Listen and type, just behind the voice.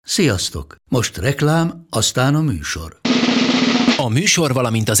Sziasztok! Most reklám, aztán a műsor. A műsor,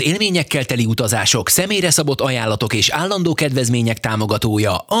 valamint az élményekkel teli utazások, személyre szabott ajánlatok és állandó kedvezmények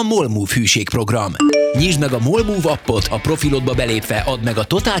támogatója a MOL Move hűségprogram. Nyisd meg a MOL Move appot, a profilodba belépve add meg a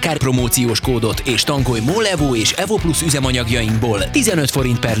Totalcar promóciós kódot és tankolj MOL Evo és Evo Plus üzemanyagjainkból 15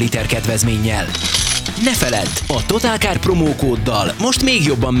 forint per liter kedvezménnyel. Ne feledd, a Totalcar promókóddal most még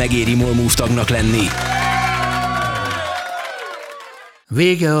jobban megéri MOL Move tagnak lenni.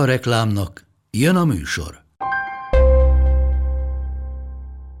 Vége a reklámnak, jön a műsor.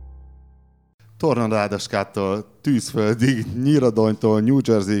 Tornadádaskától Tűzföldig, Nyíradonytól New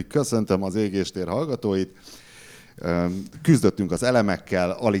Jersey, köszöntöm az égéstér hallgatóit. Küzdöttünk az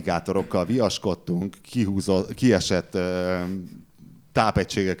elemekkel, aligátorokkal viaskodtunk, kiesett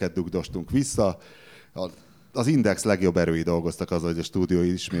tápegységeket dugdostunk vissza. Az Index legjobb erői dolgoztak az, hogy a stúdió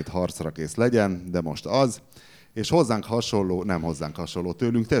ismét harcra kész legyen, de most az. És hozzánk hasonló, nem hozzánk hasonló,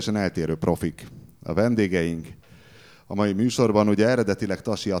 tőlünk teljesen eltérő profik a vendégeink. A mai műsorban ugye eredetileg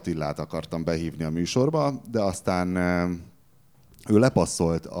Tasi Attilát akartam behívni a műsorba, de aztán ő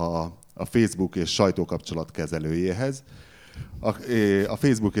lepasszolt a Facebook és sajtókapcsolat kezelőjéhez. A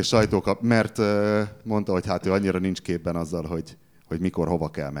Facebook és mert mondta, hogy hát ő annyira nincs képben azzal, hogy mikor hova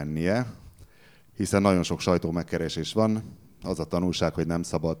kell mennie, hiszen nagyon sok sajtómegkeresés van. Az a tanulság, hogy nem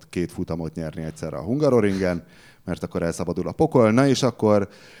szabad 2 futamot nyerni egyszerre a Hungaroringen, mert akkor elszabadul a pokol. Na és akkor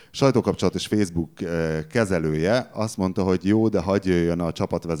sajtókapcsolat és Facebook kezelője azt mondta, hogy jó, de hagyj jöjjön a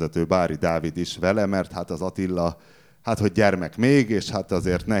csapatvezető Bári Dávid is vele, mert hát az Attila, hát hogy gyermek még, és hát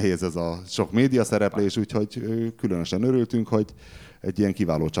azért nehéz ez a sok média szereplés, úgyhogy különösen örültünk, hogy egy ilyen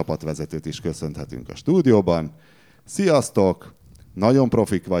kiváló csapatvezetőt is köszönhetünk a stúdióban. Sziasztok! Nagyon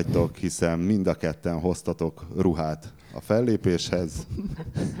profik vagytok, hiszen mind a ketten hoztatok ruhát a fellépéshez.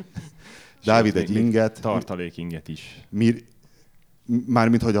 Dávid egy inget. Tartalék inget is.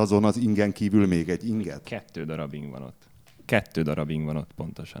 Mármint, hogy azon az ingen kívül még egy inget? 2 darab ing van ott. 2 darab ing van ott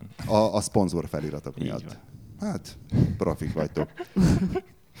pontosan. A szponzor feliratok miatt. Van. Hát, profik vagytok.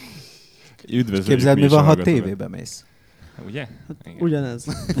 Üdvözöljük. Képzeld, mi van, ha tévébe mész? Ugye? Ugyanez.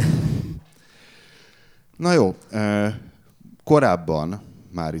 Na jó, korábban,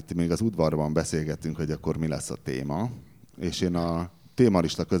 már itt még az udvarban beszélgettünk, hogy akkor mi lesz a téma, és én a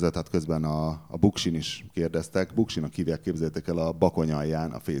témalista között, hát közben a Buksin is kérdeztek. Buksinak hívják, képzeljétek el, a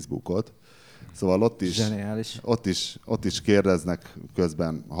Bakonyalján a Facebookot. Szóval ott is kérdeznek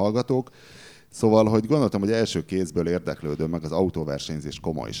közben hallgatók. Szóval, hogy gondoltam, hogy első kézből érdeklődöm meg az autóversenyzés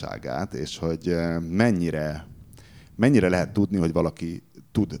komolyságát, és hogy mennyire lehet tudni, hogy valaki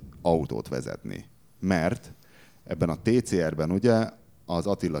tud autót vezetni. Mert ebben a TCR-ben ugye az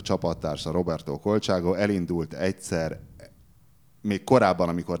Attila csapattársa Roberto Colcsago elindult egyszer, még korábban,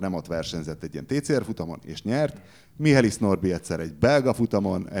 amikor nem ott versenyzett egy ilyen TCR futamon, és nyert. Mihály Norbi egyszer egy belga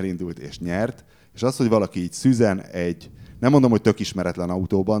futamon elindult, és nyert. És az, hogy valaki így szüzen egy, nem mondom, hogy tök ismeretlen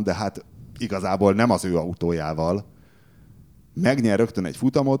autóban, de hát igazából nem az ő autójával, megnyer rögtön egy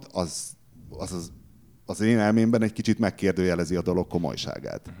futamot, az én elmémben egy kicsit megkérdőjelezi a dolog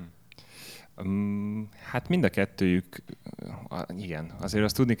komolyságát. Hát mind a kettőjük, igen. Azért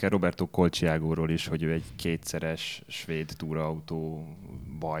azt tudni kell Roberto Colciagóról is, hogy ő egy 2-szeres svéd túrautó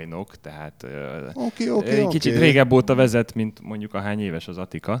bajnok, tehát kicsit régebb óta vezet, mint mondjuk ahány éves az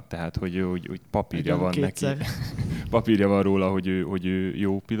Atika, tehát hogy ő úgy papírja van neki. Papírja van róla, hogy ő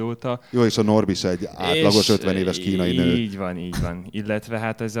jó pilóta. Jó, és a Norbi is egy átlagos 50 éves kínai nő. Így van. Illetve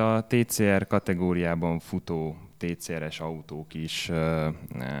hát ez a TCR kategóriában futó TCR-es autók is,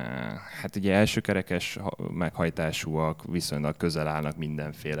 hát ugye elsőkerekes meghajtásúak, viszonylag közel állnak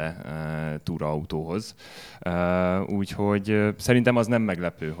mindenféle túraautóhoz. Úgyhogy szerintem az nem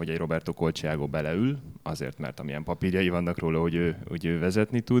meglepő, hogy egy Roberto Colciago beleül, azért, mert amilyen papírjai vannak róla, hogy ő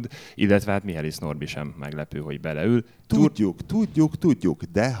vezetni tud, illetve hát Mihály Norbi sem meglepő, hogy beleül. Tudjuk,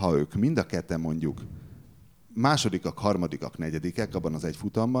 de ha ők mind a ketten mondjuk másodikak, harmadikak, negyedikek abban az egy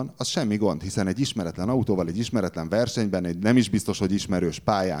futamban, az semmi gond, hiszen egy ismeretlen autóval, egy ismeretlen versenyben, egy nem is biztos, hogy ismerős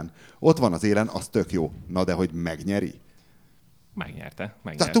pályán, ott van az élen, az tök jó. Na de hogy megnyeri? Megnyerte.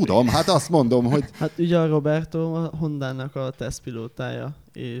 Tehát tudom, hát azt mondom, hogy... Hát ugye a Roberto a Hondának a tesztpilótája,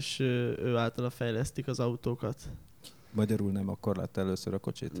 és ő általa fejlesztik az autókat. Magyarul nem akkor lett először a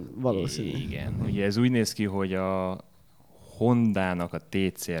kocsit? Valószínű. Igen. Ugye ez úgy néz ki, hogy a Hondának a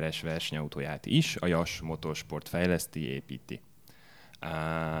TCR-es versenyautóját is a Yash Motorsport fejleszti, építi.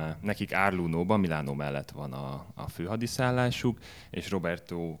 Nekik Arlunóban, Milánó mellett van a főhadiszállásuk, és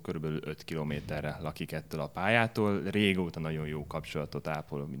Roberto körülbelül 5 kilométerre lakik ettől a pályától. Régóta nagyon jó kapcsolatot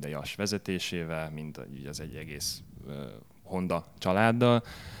ápol mind a Yash vezetésével, mind az egy egész Honda családdal,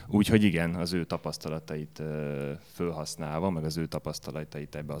 úgyhogy igen, az ő tapasztalatait felhasználva, meg az ő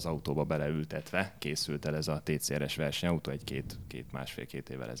tapasztalatait ebbe az autóba beleültetve készült el ez a TCR-es versenyautó másfél-két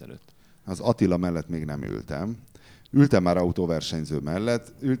évvel ezelőtt. Az Attila mellett még nem ültem. Ültem már autóversenyző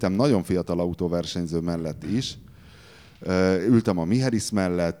mellett, ültem nagyon fiatal autóversenyző mellett is, ültem a Miheris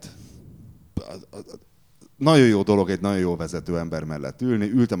mellett. Nagyon jó dolog egy nagyon jó vezető ember mellett ülni.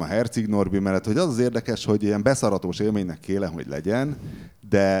 Ültem a Herzig Norbi mellett, hogy az érdekes, hogy ilyen beszaratós élménynek kéne, hogy legyen,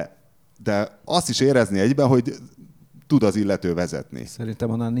 de azt is érezni egyben, hogy tud az illető vezetni.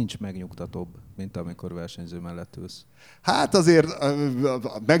 Szerintem annál nincs megnyugtatóbb, mint amikor versenyző mellett ülsz. Hát azért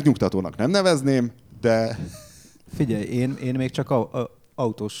megnyugtatónak nem nevezném, de... Figyelj, én még csak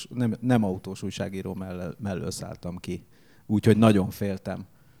autós, nem autós újságíró mellől szálltam ki. Úgyhogy nagyon féltem.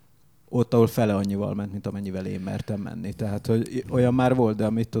 Ott, ahol fele annyival ment, mint amennyivel én mertem menni. Tehát, hogy olyan már volt, de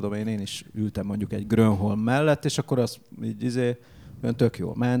amit tudom én is ültem mondjuk egy Grönholm mellett, és akkor az így olyan tök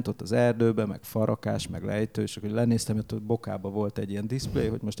jól ment, ott az erdőbe, meg farakás, meg lejtő, és akkor lenéztem, hogy ott Bokába volt egy ilyen diszplay,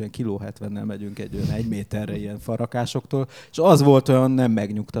 hogy most ilyen 1,70 kg megyünk egy olyan 1 méterre ilyen farakásoktól, és az volt olyan nem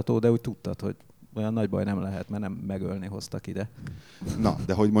megnyugtató, de úgy tudtad, hogy olyan nagy baj nem lehet, mert nem megölni hoztak ide. Na,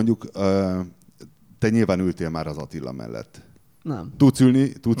 de hogy mondjuk te nyilván ültél már az Attila mellett. Nem. Tudsz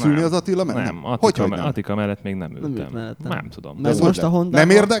ülni az Attila mellett? Nem, nem? Attika mellett még nem ültem. ült mellettem. Nem tudom. Mert most a Hondában...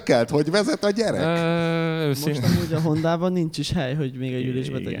 Nem érdekelt, hogy vezet a gyerek? Most amúgy a Hondában nincs is hely, hogy még egy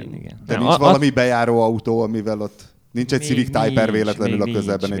ülésbe tegyünk. Igen. De nincs valami bejáró autó, amivel ott nincs egy Civic Type-R véletlenül a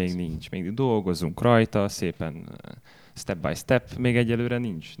közelben? Még nincs. Még dolgozunk rajta, szépen step by step. Még egyelőre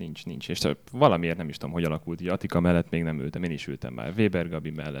nincs. És valamiért nem is tudom, hogy alakult. Ugye Attika mellett még nem ültem. Én is ültem már Weber Gabi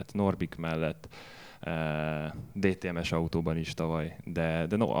mellett, Norbik mellett, DTM-es autóban is tavaly, de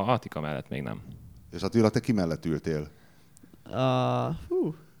a Attika mellett még nem. És Attila, te ki mellett ültél?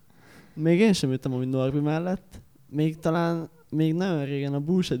 Még én sem ültem amúgy Norbi mellett. Még nagyon régen a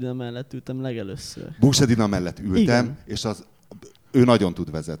Búsedina mellett ültem legelőször. Búsedina mellett ültem, igen. És ő nagyon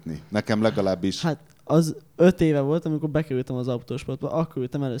tud vezetni. Nekem legalábbis... Hát az 5 éve volt, amikor bekerültem az autósportba, akkor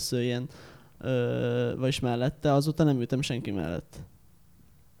ültem először ilyen, vagyis mellette, azóta nem ültem senki mellett.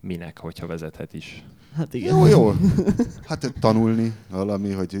 Minek, hogyha vezethet is? Hát igen. Jó. Hát tanulni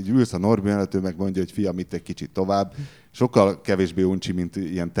valami, hogy ülsz a Norbi mellett, ő meg mondja, hogy fiam, itt egy kicsit tovább. Sokkal kevésbé uncsi, mint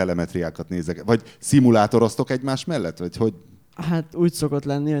ilyen telemetriákat nézek. Vagy szimulátoroztok egymás mellett? Vagy hogy? Hát úgy szokott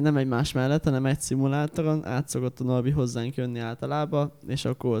lenni, hogy nem egymás mellett, hanem egy szimulátoron át szokott a Norbi hozzánk jönni általában, és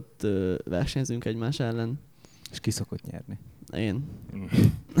akkor ott versenyzünk egymás ellen. És ki szokott nyerni? Én.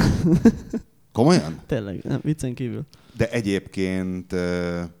 Komolyan? Tényleg, nem, viccen kívül. De egyébként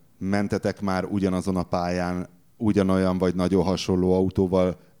mentetek már ugyanazon a pályán, ugyanolyan vagy nagyon hasonló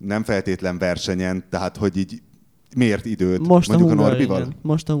autóval, nem feltétlen versenyen, tehát hogy így miért időt? Most mondjuk a Norbival?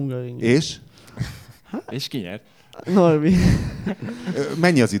 Most a Hungaroringen. És? És ki nyert? Norbi.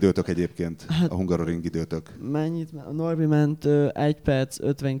 Mennyi az időtök egyébként, a Hungaroring időtök? Mennyit? A Norbi ment 1 perc,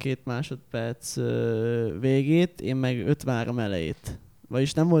 52 másodperc végét, én meg 53 elejét.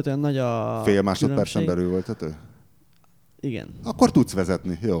 Vagyis nem volt olyan nagy a Fél másodpercen különbség. belül voltatok? Igen. Akkor tudsz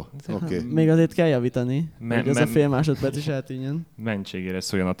vezetni, jó. Oké. Még azért kell javítani, hogy ez a fél másodperc is eltűnjön. Mentségére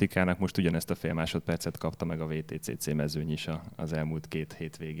szóljon Attikának, most ugyanezt a fél másodpercet kapta meg a VTCC mezőny is az elmúlt 2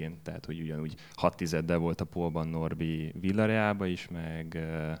 hétvégén. Tehát, hogy ugyanúgy 6 volt a pólban Norbi Villareába is, meg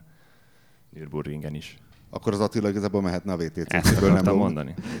Nürburgringen is. Akkor az Attila igazából mehetne a Ezt VTCC-ből, nem akartam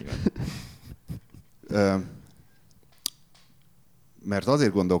mondani. Mert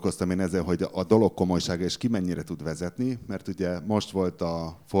azért gondolkoztam én ezen, hogy a dolog komolysága és ki mennyire tud vezetni, mert ugye most volt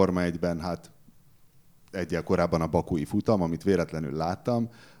a Forma 1-ben, hát egyel korábban a bakui futam, amit véletlenül láttam,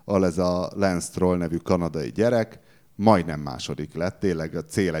 ahol ez a Lance Stroll nevű kanadai gyerek majdnem második lett, tényleg a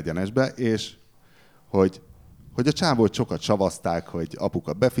célegyenesbe, és hogy a csávót sokat savazták, hogy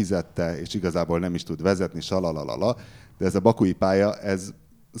apuka befizette, és igazából nem is tud vezetni, salalalala, de ez a bakui pálya,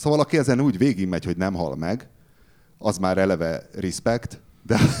 szóval aki ezen úgy végigmegy, hogy nem hal meg, az már eleve respect,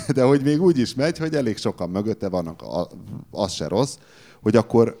 de hogy még úgy is megy, hogy elég sokan mögötte vannak, az se rossz, hogy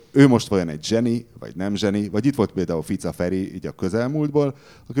akkor ő most vajon egy zseni, vagy nem zseni, vagy itt volt például Fica Feri így a közelmúltból,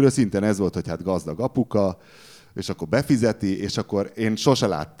 akiről szintén ez volt, hogy hát gazdag apuka, és akkor befizeti, és akkor én sose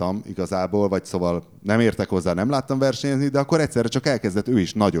láttam igazából, vagy szóval nem értek hozzá, nem láttam versenyezni, de akkor egyszerre csak elkezdett ő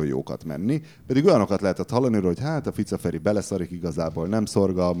is nagyon jókat menni, pedig olyanokat lehetett hallani, hogy hát a Fica Feri beleszarik igazából, nem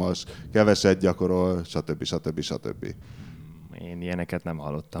szorgalmas, keveset gyakorol, stb. Én ilyeneket nem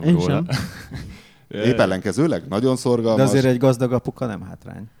hallottam Én róla. sem. Épp ellenkezőleg, nagyon szorgalmas. De azért egy gazdag apuka nem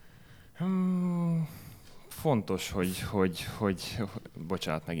hátrány. Fontos, hogy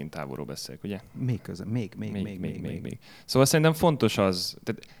bocsánat, megint távolról beszélek, ugye? Még. Szóval szerintem fontos az,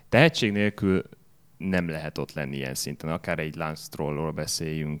 tehát tehetség nélkül nem lehet ott lenni ilyen szinten. Akár egy Lance Strollról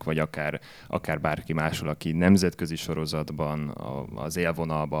beszéljünk, vagy akár bárki másról, aki nemzetközi sorozatban az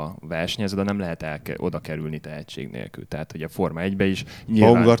élvonalba versenyez, de nem lehet oda kerülni tehetség nélkül. Tehát, hogy a Forma 1-be is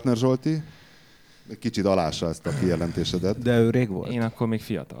nyilván... Baumgartner Zsolti? Kicsit alássa ezt a kijelentésedet. De ő rég volt. Én akkor még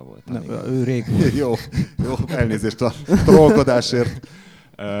fiatal voltam. Ő rég volt. Jó, elnézést a trollkodásért.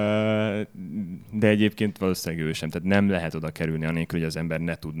 De egyébként valószínűleg ő sem. Tehát nem lehet oda kerülni anélkül, hogy az ember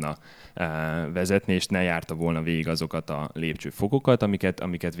ne tudna vezetni, és ne járta volna végig azokat a lépcsőfokokat,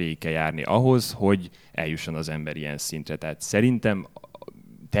 amiket végig kell járni ahhoz, hogy eljusson az ember ilyen szintre. Tehát szerintem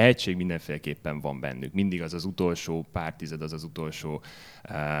tehetség mindenféleképpen van bennük. Mindig az utolsó pár tized, az utolsó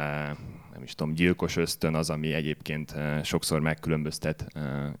nem is tudom, gyilkos ösztön az, ami egyébként sokszor megkülönböztet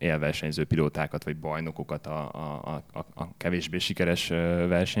élversenyző pilótákat vagy bajnokokat a kevésbé sikeres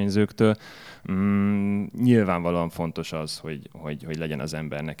versenyzőktől. Nyilvánvalóan fontos az, hogy legyen az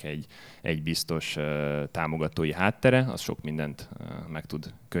embernek egy biztos támogatói háttere, az sok mindent meg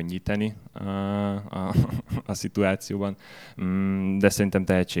tud könnyíteni a szituációban, de szerintem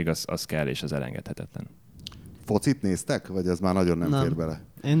tehetség az kell és az elengedhetetlen. Focit néztek? Vagy ez már nagyon nem fér bele?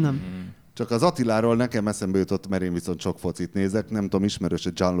 Én nem. Csak az Attiláról nekem eszembe jutott, mert én viszont sok focit nézek. Nem tudom, ismerős a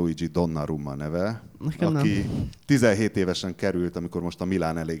Gianluigi Donnarumma neve, Nekem aki nem. 17 évesen került, amikor most a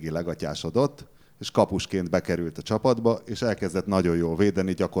Milán eléggé legatyásodott, és kapusként bekerült a csapatba, és elkezdett nagyon jól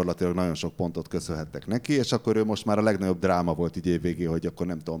védeni, gyakorlatilag nagyon sok pontot köszönhettek neki, és akkor ő most már a legnagyobb dráma volt így évvégén, hogy akkor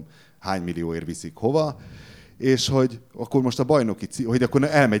nem tudom hány millióért viszik hova, és hogy akkor most a bajnoki hogy akkor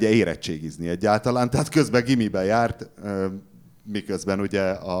elmegy érettségizni egyáltalán, tehát közben gimiben járt, miközben ugye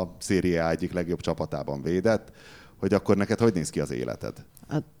a Serie A egyik legjobb csapatában védett, hogy akkor neked hogy néz ki az életed?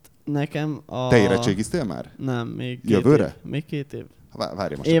 Hát nekem Te érettségiztél már? Nem, még 2 Jövőre? év. Még 2 év.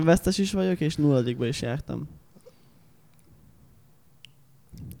 Várj most. Évvesztes is vagyok, és nulladikba is jártam.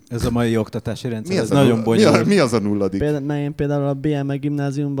 Ez a mai oktatási rendszer, ez nagyon bonyolult. Mi az a nulladik? Mert én például a BME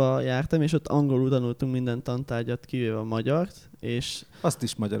gimnáziumba jártam, és ott angolul tanultunk minden tantárgyat, kivéve a magyart, és... Azt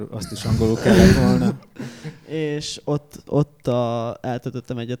is angolul kellett volna. És ott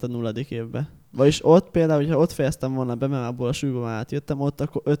eltöltöttem egyet a nulladik évbe. Vagyis ott például, hogyha ott fejeztem volna be, mert abból a súlyba már átjöttem, ott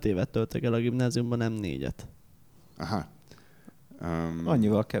akkor 5 évet töltök el a gimnáziumban, nem 4-et. Aha.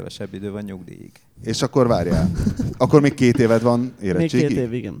 Annyival kevesebb idő van nyugdíjig. És akkor várjál. Akkor még 2 éved van érettségi? Még 2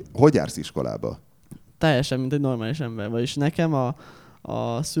 év, igen. Hogy jársz iskolába? Teljesen, mint egy normális ember. Vagyis nekem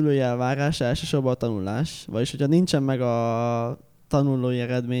a szülői elvárás elsősorban a tanulás. Vagyis, hogyha nincsen meg a tanulói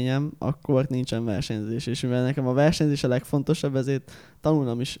eredményem, akkor nincsen versenyzés. És mivel nekem a versenyzés a legfontosabb, ezért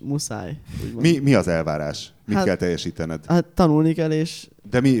tanulnom is muszáj. Mi az elvárás? Mit kell teljesítened? Hát tanulni kell, és...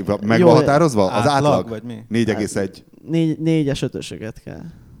 De mi? Meg van határozva? Az átlag? Vagy mi? 4,1. 4-es 5-ösöket kell.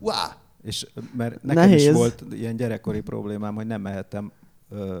 Wow. És mert nekem is volt ilyen gyerekkori problémám, hogy nem mehettem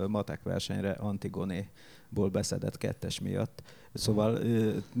matek versenyre Antigonéból beszedett 2-es miatt. Szóval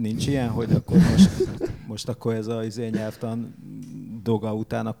nincs ilyen, hogy akkor most akkor ez a nyelvtan doga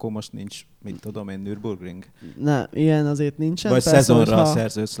után, akkor most nincs, mit tudom én, Nürburgring? Nem, ilyen azért nincsen. Vagy persze, szezonra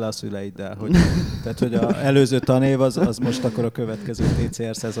szerződsz le a szüleiddel. Tehát, hogy az előző tanév az most akkor a következő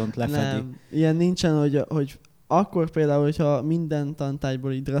TCR szezont lefedi. Nem, ilyen nincsen, hogy akkor például, hogyha minden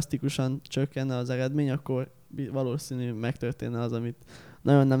tantárgyból így drasztikusan csökkenne az eredmény, akkor valószínű megtörténne az, amit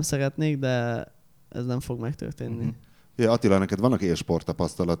nagyon nem szeretnék, de ez nem fog megtörténni. Uh-huh. Ja, Attila, neked vannak élsport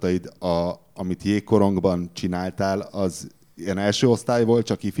tapasztalataid, amit jégkorongban csináltál, az ilyen első osztály volt,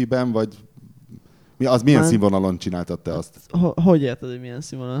 csak ifiben, vagy milyen színvonalon csináltad te azt? Hogy érted, hogy milyen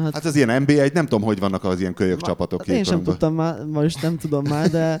színvonalon? Hát az ilyen NBA1, nem tudom, hogy vannak az ilyen kölyök csapatok hát én sem tudtam már, vagyis nem tudom már,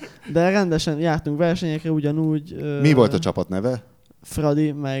 de rendesen jártunk versenyekre ugyanúgy. Mi volt a csapat neve?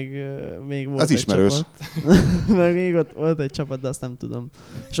 Fradi, meg még volt az egy ismerős. Csapat. Meg még ott volt egy csapat, de azt nem tudom.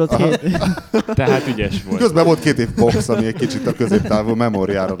 És ott Tehát ügyes volt. Közben volt 2 év box, ami egy kicsit a középtávú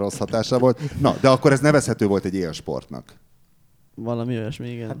memóriára rossz hatása volt. Na, de akkor ez nevezhető volt egy élsportnak. Valami olyasmi,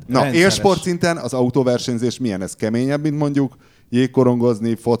 igen. Na, élsport szinten az autóversenyzés milyen? Ez keményebb, mint mondjuk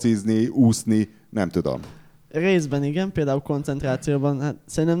jégkorongozni, focizni, úszni, nem tudom. Részben igen, például koncentrációban, hát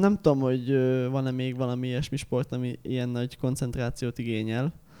szerintem nem tudom, hogy van-e még valami ilyesmi sport, ami ilyen nagy koncentrációt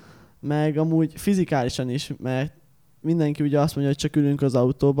igényel. Meg amúgy fizikálisan is, mert mindenki ugye azt mondja, hogy csak ülünk az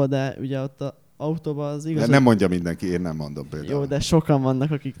autóba, de ugye ott az autóban az igaz. Nem mondja mindenki, én nem mondom például. Jó, de sokan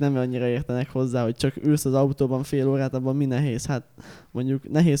vannak, akik nem annyira értenek hozzá, hogy csak ülsz az autóban fél órát, abban mi nehéz. Hát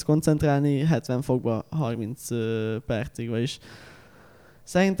mondjuk nehéz koncentrálni 70 fokba 30 percig, vagyis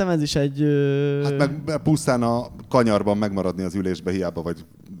szerintem ez is egy... Hát meg pusztán a kanyarban megmaradni az ülésbe hiába vagy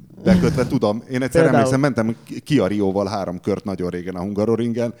bekötve, tudom. Én egyszer Például- emlékszem, mentem Kia Rióval 3 kört nagyon régen a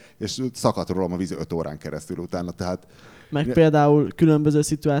Hungaroringen, és szakadt rólam a víz 5 órán keresztül utána, tehát Meg például különböző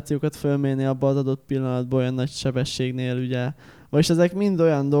szituációkat fölmérni abban az adott pillanatban olyan nagy sebességnél, ugye. Vagyis ezek mind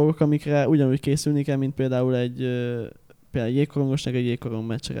olyan dolgok, amikre ugyanúgy készülni kell, mint például például jégkorongosnak egy jégkorong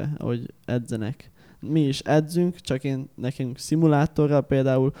meccsre, ahogy edzenek. Mi is edzünk, csak nekünk szimulátorral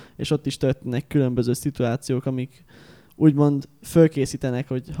például, és ott is történnek különböző szituációk, amik úgymond fölkészítenek,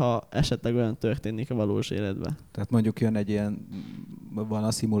 hogy ha esetleg olyan történik a valós életben. Tehát mondjuk jön egy ilyen, van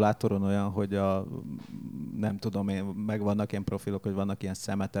a szimulátoron olyan, hogy nem tudom én, megvannak ilyen profilok, hogy vannak ilyen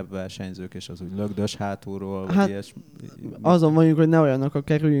szemetebb versenyzők, és az úgy lögdös hátulról, vagy Hát, ilyesmi. Azon vagyunk, hogy ne olyanokkal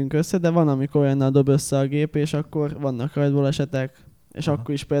kerüljünk össze, de van, amikor olyannal dob össze a gép, és akkor vannak rajta balesetek, és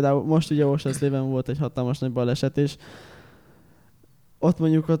akkor is például most ugye Orsoszlében volt egy hatalmas nagy baleset, és ott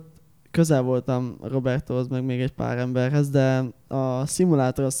mondjuk közel voltam Robertohoz, meg még egy pár emberhez, de a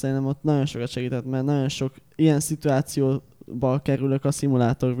szimulátor azt szerintem ott nagyon sokat segített, mert nagyon sok ilyen szituációba kerülök a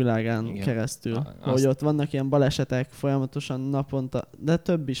szimulátor világán Igen. keresztül. Hogy ott vannak ilyen balesetek folyamatosan naponta, de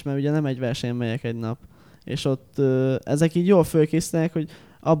több is, mert ugye nem egy versenyen megyek egy nap. És ott ezek így jól fölkészítenek, hogy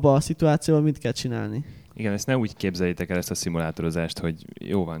abba a szituációban mit kell csinálni. Igen, ezt ne úgy képzeljétek el ezt a szimulátorozást, hogy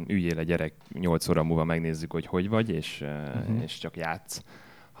jó van, üljél a gyerek, 8 óra múlva megnézzük, hogy vagy, és csak játsz.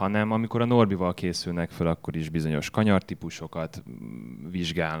 Hanem amikor a Norbival készülnek föl, akkor is bizonyos kanyartípusokat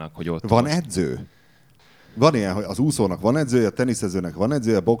vizsgálnak, hogy ott... van edző? Van ilyen, hogy az úszónak van edzője, a teniszezőnek van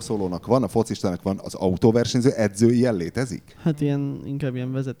edzője, a boxolónak van, a focistának van, az autóversenyző edző ilyen létezik? Hát inkább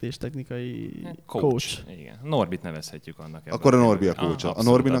ilyen vezetéstechnikai coach. Igen. Norbit nevezhetjük annak. Akkor a Norbi a kócsa. A Abszolút,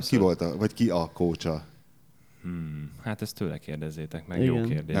 Norbinak abszolút. ki volt, vagy ki a kócsa? Hát ezt tőle kérdezzétek meg, Igen. jó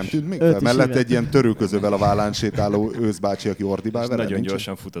kérdés. Nem tűnt még Őt fel? is Mellett hívják. egy ilyen törőközővel a vállán sétáló őszbácsi, aki ordibál És vele? nagyon Nincs?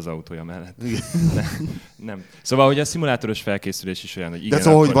 gyorsan fut az autója mellett. Nem. Szóval, hogy a szimulátoros felkészülés is olyan, hogy igen, De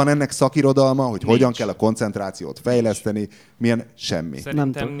szóval, akkor hogy van ennek szakirodalma, hogy hogyan Nincs. kell a koncentrációt fejleszteni, milyen semmi.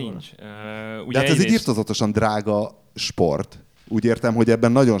 Szerintem tudok nincs. De hát ez egy irtozatosan drága sport. Úgy értem, hogy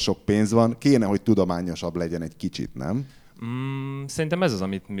ebben nagyon sok pénz van, kéne, hogy tudományosabb legyen egy kicsit, nem? Szerintem ez az,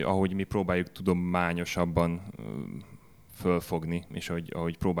 ahogy mi próbáljuk tudományosabban fölfogni, és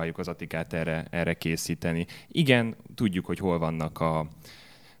ahogy próbáljuk az Atikát erre készíteni. Igen, tudjuk, hogy hol vannak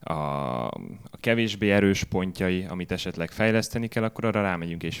a kevésbé erős pontjai, amit esetleg fejleszteni kell, akkor arra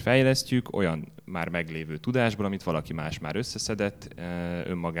rámegyünk és fejlesztjük olyan már meglévő tudásból, amit valaki más már összeszedett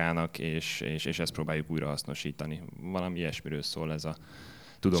önmagának, és ezt próbáljuk újra hasznosítani. Valami ilyesmiről szól ez a És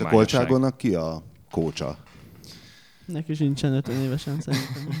a tudományosság. Kolcságonnak ki a kócsa? Neki sincsen 50 évesen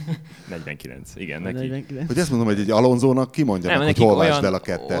szerintem. 49, igen, neki. 49. Hogy ezt mondom, hogy egy Alonzónak kimondja meg, hogy nekik hol vásd el a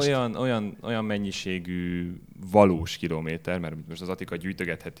kettest. olyan mennyiségű valós kilométer, mert most az Atika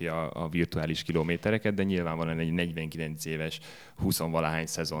gyűjtögetheti a virtuális kilométereket, de nyilvánvalóan egy 49 éves, 20-valahány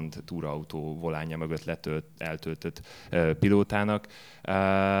szezont túrautó volánja mögött eltöltött pilótának.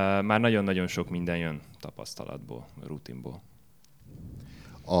 Már nagyon-nagyon sok minden jön tapasztalatból, rutinból.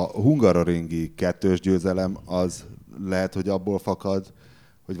 A hungaroringi kettős győzelem az lehet, hogy abból fakad,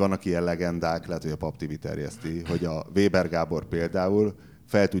 hogy vannak ilyen legendák, lehet, hogy a Pap TV terjeszti, hogy a Weber Gábor például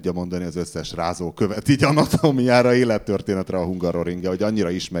fel tudja mondani az összes rázókövet így anatómiára, élettörténetre a hungaroringja, hogy annyira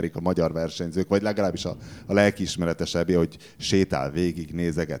ismerik a magyar versenyzők, vagy legalábbis a lelkiismeretesebbé, hogy sétál végig,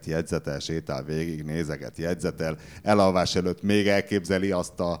 nézeget, jegyzetel, sétál végig, nézeget, jegyzetel, elalvás előtt még elképzeli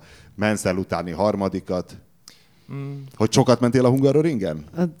azt a menszel utáni harmadikat. Hogy sokat mentél a Hungaroringen?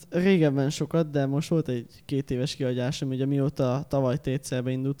 Hát régebben sokat, de most volt egy 2 éves kihagyásom, ugye mióta tavaly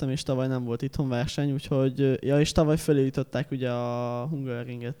TCR-be indultam, és tavaly nem volt itthon verseny, úgyhogy, és tavaly fölépították ugye a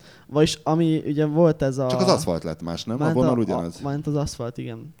Hungaroringet. Vagyis ami ugye volt ez a... Csak az aszfalt lett más, nem? A vonal ugyanaz? Ment az aszfalt,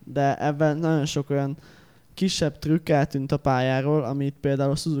 igen. De ebben nagyon sok olyan kisebb trükk eltűnt a pályáról, amit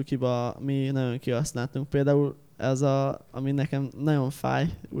például a Suzuki-ba mi nagyon kihasználtunk. Például ez ami nekem nagyon fáj,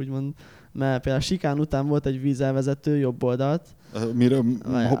 úgymond, mert például a sikán után volt egy vízelvezető jobb oldalt.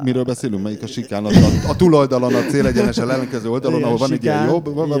 Miről beszélünk? Melyik a sikán? A túloldalon, a célegyenesen ellenkező oldalon, ahol van egy ilyen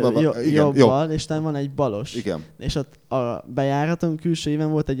jobb... Jobbal, és nem van egy balos. Igen. És ott a bejáraton külsőjében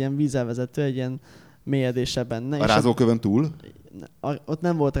volt egy ilyen vízelvezető, egy ilyen mélyedése benne. A rázókövön túl? Ott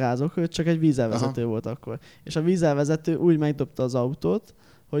nem volt rázókő, csak egy vízelvezető volt akkor. És a vízelvezető úgy megdobta az autót,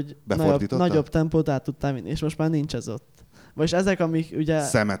 hogy nagyobb tempót át tudtál vinni, és most már nincs ez ott. Vagyis ezek, amik ugye...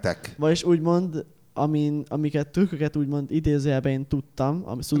 Szemetek. Vagyis úgymond, amiket trükköket úgymond idézőjelben én tudtam.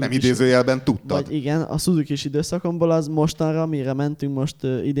 Nem idézőjelben tudtad. Vagy igen, a Suzuki-s időszakomból az mostanra, mire mentünk most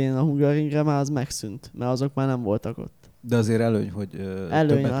idén a Hungaroringre, már az megszűnt, mert azok már nem voltak ott. De azért előny, hogy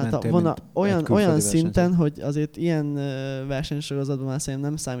többet mentél, mint olyan szinten, hogy azért ilyen versenysorozatban már szerintem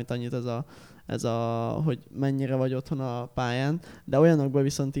nem számít annyit ez hogy mennyire vagy otthon a pályán, de olyanokban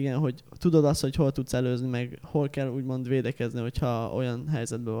viszont igen, hogy tudod azt, hogy hol tudsz előzni, meg hol kell úgymond védekezni, hogyha olyan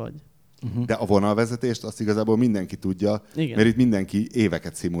helyzetben vagy. De a vonalvezetést azt igazából mindenki tudja, Igen. mert itt mindenki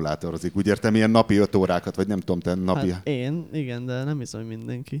éveket szimulátorozik. Úgy értem, ilyen napi 5 órákat, vagy nem tudom, te napi... Hát én, igen, de nem hiszem, hogy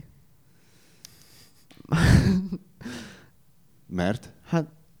mindenki. Mert? Hát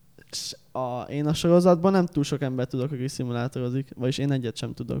én a sorozatban nem túl sok ember tudok, aki szimulátorozik, vagyis én egyet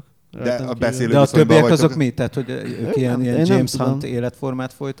sem tudok. De a beszélő De a viszonyban többiek vagytok- azok mi? Tehát, hogy ők ilyen én nem James tudom. Hunt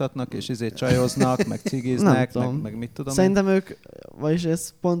életformát folytatnak, és csajoznak, meg cigiznek, tudom. meg mit tudom én. Szerintem ők, vagyis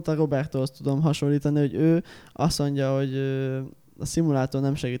ezt pont a Robertohoz tudom hasonlítani, hogy ő azt mondja, hogy a szimulátor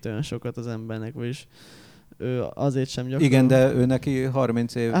nem segít olyan sokat az embernek, vagyis ő azért sem gyakorol. Igen, de ő neki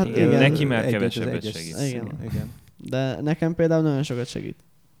 30 év. Hát igen. Neki már egy- kevesebbet egyes- segít. Igen. De nekem például nagyon sokat segít.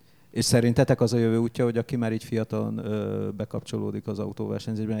 És szerintetek az a jövő útja, hogy aki már így fiatalon bekapcsolódik az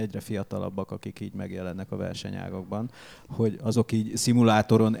autóversenyzésben, egyre fiatalabbak, akik így megjelennek a versenyágakban, hogy azok így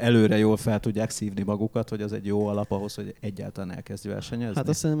szimulátoron előre jól fel tudják szívni magukat, hogy az egy jó alap ahhoz, hogy egyáltalán elkezd versenyezni? Hát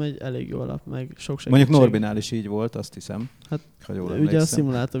azt szerintem egy elég jó alap, meg sok segítség. Mondjuk Norbinál is így volt, azt hiszem. Hát, ha jól ugye a emlékszem.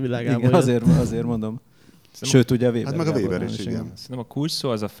 szimulátor világában. Igen, jött. azért mondom. Sőt, ugye a Weber. Hát meg a Weber Gábornál is, igen. Szerintem a kulcs szó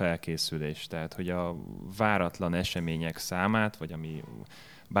az a felkészülés, tehát hogy a váratlan események számát, vagy ami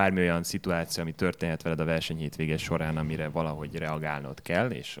bármi olyan szituáció, ami történhet veled a verseny hétvége során, amire valahogy reagálnod kell,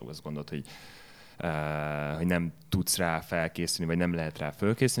 és azt gondolod, hogy nem tudsz rá felkészülni, vagy nem lehet rá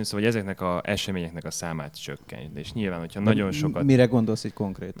felkészülni, szóval hogy ezeknek az eseményeknek a számát csökkent. És nyilván, hogyha nagyon sokat... Mire gondolsz így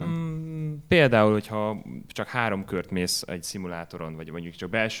konkrétan? Például, hogyha csak 3 kört mész egy szimulátoron, vagy mondjuk csak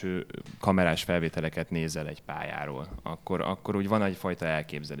belső kamerás felvételeket nézel egy pályáról, akkor úgy van egyfajta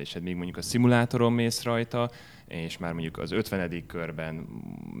elképzelésed. Még mondjuk a szimulátoron mész rajta, és már mondjuk az 50. körben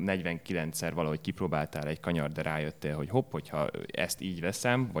 49-szer valahogy kipróbáltál egy kanyar, de rájöttél, hogy hopp, hogyha ezt így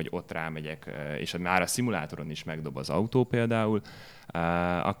veszem, vagy ott rámegyek, és már a szimulátoron is megdob az autó például,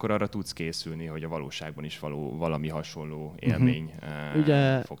 akkor arra tudsz készülni, hogy a valóságban is valami hasonló élmény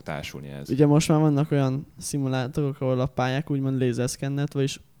Ugye- fog társulni ez. Ugye most már vannak olyan szimulátorok, ahol a pályák úgymond lézerszkennet,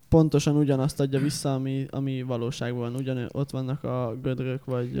 vagyis pontosan ugyanazt adja vissza, ami valóságban van. Ott vannak a gödrök,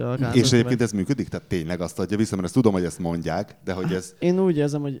 vagy a rázok. És egyébként ez működik? Tehát tényleg azt adja vissza, mert ezt tudom, hogy ezt mondják, de hogy ez... Én úgy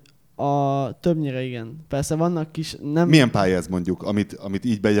érzem, hogy többnyire igen. Persze vannak kis... Nem... Milyen pálya ez mondjuk, amit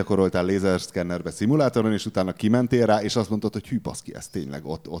így begyakoroltál lézerszkennerbe szimulátoron, és utána kimentél rá, és azt mondtad, hogy hű, baszki, ez tényleg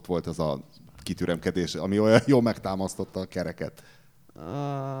ott volt az a kitüremkedés, ami olyan jól megtámasztotta a kereket.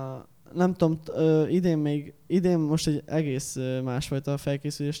 Nem tudom, idén most egy egész másfajta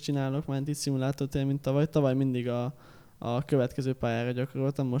felkészülést csinálok, már itt szimulátortéren, mint tavaly. Tavaly mindig a következő pályára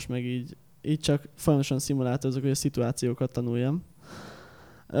gyakoroltam, most meg így csak folyamatosan szimulátorozok, hogy a szituációkat tanuljam.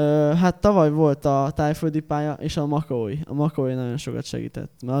 Hát tavaly volt a tájföldi pálya és a Makaói. A Makaói nagyon sokat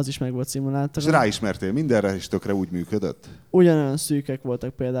segített, mert az is meg volt szimulátor. És ráismertél mindenre, és tökre úgy működött? Ugyanolyan szűkek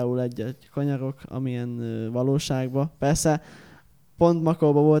voltak például egy-egy kanyarok, amilyen valóságban. Persze, pont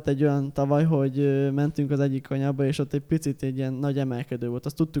Makaóban volt egy olyan tavaly, hogy mentünk az egyik kanyarba, és ott egy picit egy ilyen nagy emelkedő volt.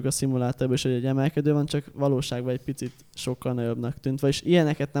 Azt tudtuk a szimulátorban is, hogy egy emelkedő van, csak valóságban egy picit sokkal nagyobbnak tűnt. Vagyis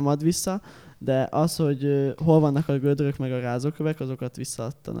ilyeneket nem ad vissza, de az, hogy hol vannak a gödrök meg a rázókövek, azokat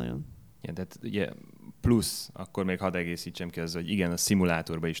visszaadta nagyon. Ja, tehát ugye plusz, akkor még hadd egészítsem ki az, hogy igen, a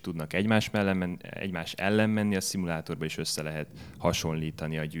szimulátorba is tudnak egymás ellen menni, a szimulátorba is össze lehet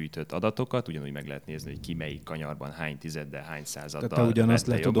hasonlítani a gyűjtött adatokat, ugyanúgy meg lehet nézni, hogy ki melyik kanyarban hány tizeddel, hány századdal. Tehát te ugyanazt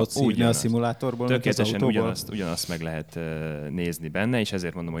le vette tudod jobban. szívni a szimulátorból, mint az Tökéletesen autóból? ugyanazt meg lehet nézni benne, és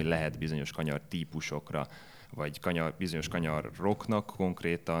ezért mondom, hogy lehet bizonyos kanyar típusokra, vagy bizonyos kanyaroknak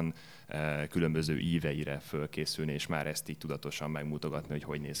konkrétan különböző íveire fölkészülni, és már ezt így tudatosan megmutogatni,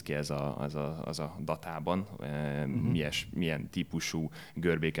 hogy néz ki ez a datában, milyen típusú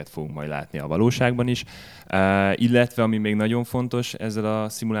görbéket fogunk majd látni a valóságban is. Illetve, ami még nagyon fontos ezzel a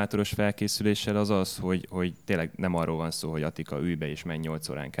szimulátoros felkészüléssel, az, hogy tényleg nem arról van szó, hogy Attika ülj be és menj 8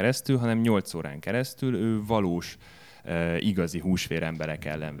 órán keresztül, hanem 8 órán keresztül ő valós igazi húsvér emberek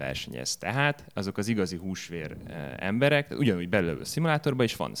ellen versenyez. Tehát azok az igazi húsvér emberek, ugyanúgy belül a szimulátorban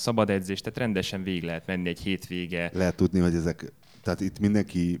is van szabad edzés, tehát rendesen végig lehet menni egy hétvége. Lehet tudni, hogy ezek... Tehát itt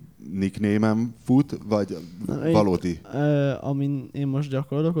mindenki nickname-en fut, vagy valódi? Amin én most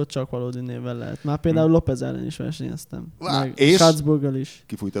gyakorolok, ott csak valódi névvel lehet. Már például López ellen is versenyeztem. Meg És? Salzburggal is.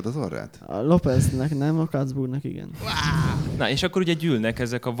 Kifújtad az orrát? A Lópeznek nem, a Salzburgnak igen. Na, és akkor ugye gyűlnek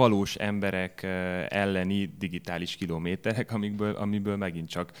ezek a valós emberek elleni digitális kilométerek, amiből megint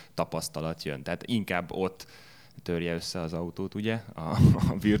csak tapasztalat jön. Tehát inkább ott törje össze az autót, ugye, a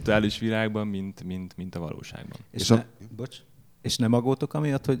virtuális világban, mint a valóságban. És nem aggódtok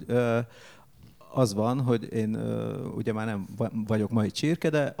amiatt, hogy az van, hogy én ugye már nem vagyok mai csirke,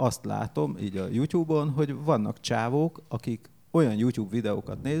 de azt látom így a YouTube-on, hogy vannak csávók, akik olyan YouTube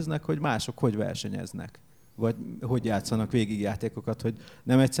videókat néznek, hogy mások hogy versenyeznek. Vagy hogy játszanak végigjátékokat, hogy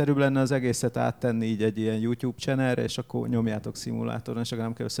nem egyszerűbb lenne az egészet áttenni így egy ilyen YouTube channelre, és akkor nyomjátok szimulátoron, és akkor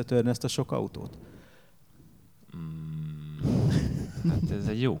nem kell összetörni ezt a sok autót? Hát ez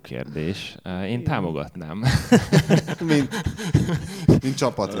egy jó kérdés. Én támogatnám. mint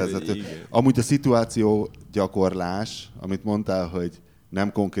csapatvezető. Amúgy a szituáció gyakorlás, amit mondtál, hogy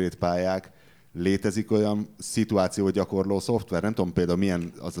nem konkrét pályák, létezik olyan szituáció gyakorló szoftver? Nem tudom például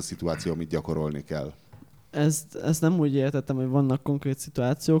milyen az a szituáció, amit gyakorolni kell. Ezt nem úgy értettem, hogy vannak konkrét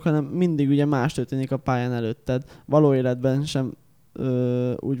szituációk, hanem mindig ugye más történik a pályán előtted. Való életben sem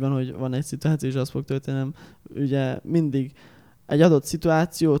úgy van, hogy van egy szituáció, és az fog történni, hanem ugye mindig egy adott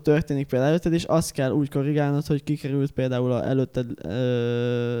szituáció történik például előtted, és azt kell úgy korrigálnod, hogy kikerült például a előtted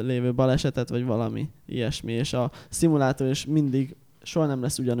lévő balesetet, vagy valami ilyesmi, és a szimulátor is mindig soha nem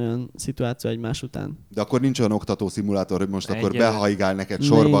lesz ugyanolyan szituáció egymás után. De akkor nincs olyan oktató szimulátor, hogy most akkor behajgál neked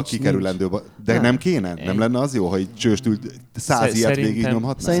sorba a kikerülendőbe. De nem kéne? Nem lenne az jó, hogy csőstül 100 ilyet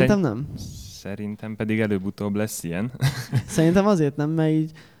végignyomhatnál? Szerintem nem. Szerintem pedig előbb-utóbb lesz ilyen. Szerintem azért nem, mert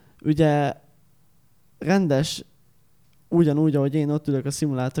így ugye rendes, ugyanúgy, ahogy én ott ülök a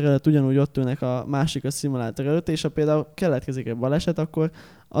szimulátor előtt, ugyanúgy ott ülnek a másik a szimulátor előtt, és ha például keletkezik egy baleset, akkor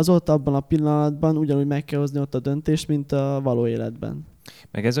az ott abban a pillanatban ugyanúgy meg kell hozni ott a döntést, mint a való életben.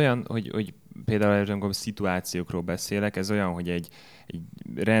 Meg ez olyan, hogy például amikor szituációkról beszélek, ez olyan, hogy egy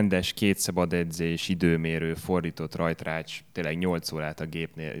rendes kétszabad edzés, időmérő, fordított rajtrács, tényleg 8 órát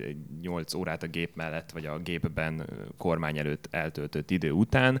a gép mellett, vagy a gépben kormány előtt eltöltött idő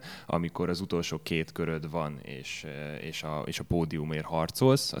után, amikor az utolsó 2 köröd van, és a pódiumért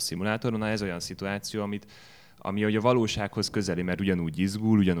harcolsz a szimulátoron, ez olyan szituáció, ami a valósághoz közeli, mert ugyanúgy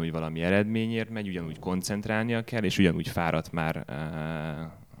izgul, ugyanúgy valami eredményért megy, ugyanúgy koncentrálnia kell, és ugyanúgy fáradt már,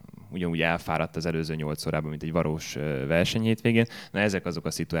 ugyanúgy elfáradt az előző 8 órában, mint egy valós versenyhétvégén. Na ezek azok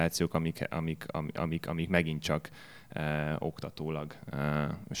a szituációk, amik megint csak oktatólag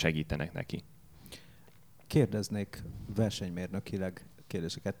segítenek neki. Kérdeznék versenymérnökileg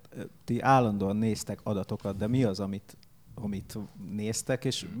kérdéseket. Ti állandóan néztek adatokat, de mi az, amit néztek,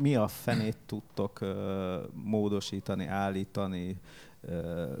 és mi a fenét tudtok módosítani, állítani,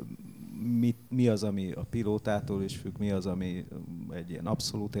 mi az, ami a pilótától is függ, mi az, ami egy ilyen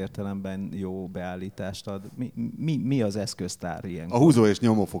abszolút értelemben jó beállítást ad, mi az eszköztár ilyenkor? A húzó és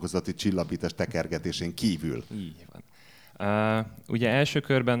nyomófokozati csillapítás tekergetésén kívül. Így van. Ugye első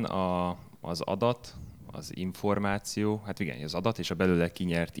körben az adat, az információ, hát igen, az adat és a belőle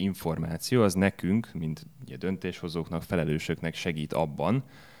kinyert információ, az nekünk, mint ugye döntéshozóknak, felelősöknek segít abban,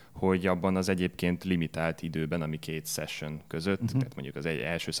 hogy abban az egyébként limitált időben, ami 2 session között, tehát mondjuk az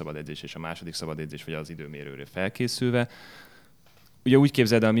első szabad edzés és a második szabad edzés, vagy az időmérőre felkészülve, ugye úgy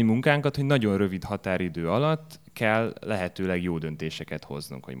képzeld el a mi munkánkat, hogy nagyon rövid határidő alatt kell lehetőleg jó döntéseket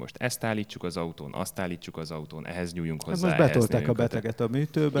hoznunk, hogy most ezt állítsuk az autón, azt állítsuk az autón, ehhez nyúljunk hozzá. Hát most betolták a beteget a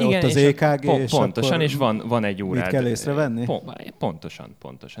műtőbe, igen, ott az EKG, és pontosan, és van egy órád. Mit kell észrevenni?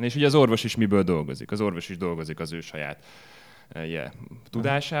 Pontosan. És ugye az orvos is miből dolgozik? Az orvos is dolgozik az ő saját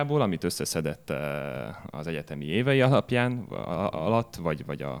tudásából, amit összeszedett az egyetemi évei alatt,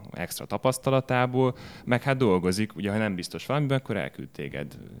 vagy a extra tapasztalatából, meg hát dolgozik, ugye ha nem biztos valamiben, akkor elküld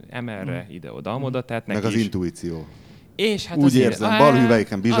téged MR-re, ide-oda, amoda, tehát neki meg az is. intuíció. És hát úgy érzem, bal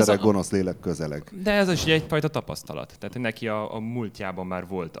hüvelyken bizsereg, gonosz lélek közeleg. De ez is egyfajta tapasztalat. Tehát neki a múltjában már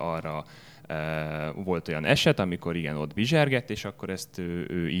volt volt olyan eset, amikor igen, ott bizsergett, és akkor ezt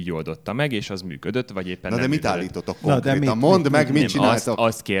ő így oldotta meg, és az működött, vagy éppen nem de mit állítottak konkrétan? Mondd meg, mit csináltak?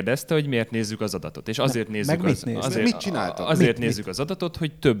 Azt kérdezte, hogy miért nézzük az adatot. És azért mit csináltak? Azért nézzük az adatot,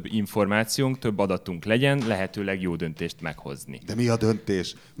 hogy több információnk, több adatunk legyen, lehetőleg jó döntést meghozni. De mi a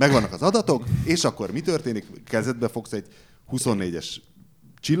döntés? Megvannak az adatok, és akkor mi történik? Kezedbe fogsz egy 24-es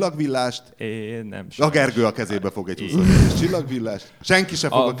csillagvillást. Nem. A Gergő a kezébe fog egy 24-es csillagvillást. Senki se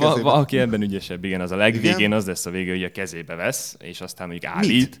fog a kezébe. Valaki ebben ügyesebb, igen, az a legvégén az lesz a vége, hogy a kezébe vesz, és aztán mondjuk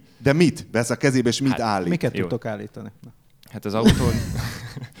állít. Mit? De mit? Vesz a kezébe, és mit állít? Miket tudtok állítani? Hát az autón...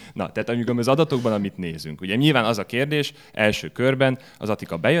 Na, tehát amikor az adatokban, amit nézünk. Ugye nyilván az a kérdés, első körben az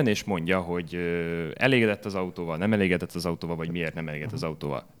Atika bejön és mondja, hogy elégedett az autóval, nem elégedett az autóval, vagy miért nem elégedett az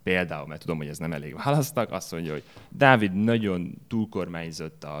autóval. Például, mert tudom, hogy ez nem elég választak, azt mondja, hogy Dávid, nagyon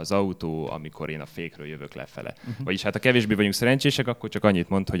túlkormányzott az autó, amikor én a fékről jövök lefele. Vagyis hát ha kevésbé vagyunk szerencsések, akkor csak annyit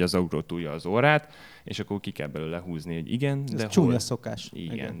mond, hogy az autó túlja az órát, és akkor ki kell belőle húzni, hogy igen, ez de csúnya szokás.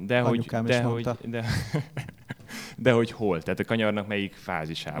 Igen, de hogy de hogy hol, tehát a kanyarnak melyik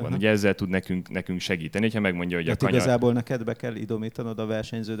fázisában. Ugye ezzel tud nekünk segíteni, hogyha megmondja, hogy a kanyar... Igazából neked be kell idomítanod a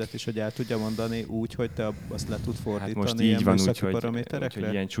versenyződet is, hogy el tudja mondani úgy, hogy te azt le tud fordítani. Hát most így van, úgyhogy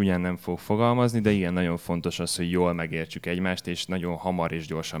paraméterekre? ilyen csúnyán nem fog fogalmazni, de igen, nagyon fontos az, hogy jól megértsük egymást, és nagyon hamar és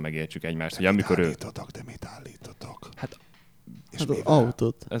gyorsan megértsük egymást. Hogy amikor De mit állítotok? Hát az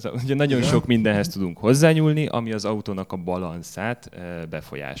autót. Ugye nagyon sok mindenhez tudunk hozzányúlni, ami az autónak a balanszát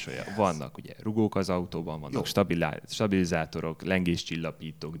befolyásolja. Vannak ugye rugók az autóban, vannak stabilizátorok,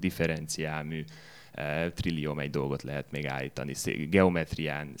 lengéscsillapítók, differenciálmű, trillióm egy dolgot lehet még állítani,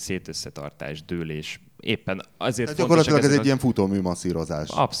 geometrián, szétösszetartás, dőlés. Éppen azért hát fontos... gyakorlatilag ez egy ilyen futómű masszírozás.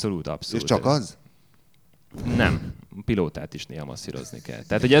 Abszolút. És csak az? Nem. Pilótát is néha masszírozni kell.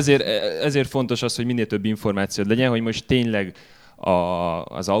 Tehát, hogy ezért fontos az, hogy minél több információd legyen, hogy most tényleg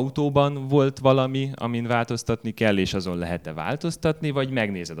az autóban volt valami, amin változtatni kell, és azon lehet-e változtatni, vagy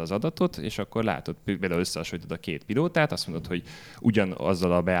megnézed az adatot, és akkor látod, például összehasonlítod a két pilótát, azt mondod, hogy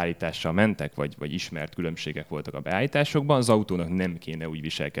ugyanazzal a beállítással mentek, vagy ismert különbségek voltak a beállításokban, az autónak nem kéne úgy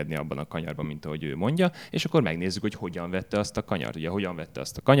viselkedni abban a kanyarban, mint ahogy ő mondja, és akkor megnézzük, hogy hogyan vette azt a kanyart. Ugye, hogyan vette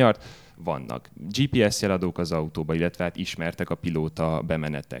azt a kanyart? Vannak GPS jeladók az autóba, illetve hát ismertek a pilóta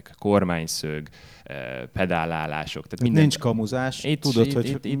bemenetek, kormányszög, pedálállások. Tehát minden... Nincs kamuzás. Tudod,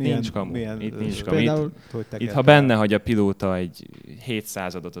 hogy itt nincs kamu. Itt nincs kamu. Például... Itt, ha benne hagy a pilóta egy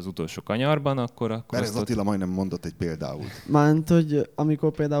 700-at az utolsó kanyarban, akkor Mert ez Attila majdnem mondott egy például. Mármint, hogy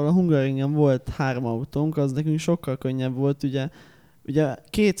amikor például a Hungaroringen volt 3 autónk, az nekünk sokkal könnyebb volt, ugye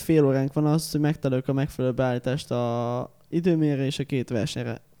 2 fél óránk van az, hogy megtaláljuk a megfelelő beállítást a időmérőre és a 2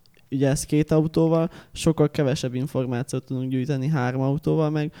 versenyre. Ugye ez 2 autóval, sokkal kevesebb információt tudunk gyűjteni 3 autóval,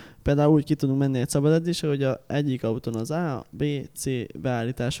 meg például úgy ki tudunk menni egy szabad edzésre, hogy az egyik autón az A, B, C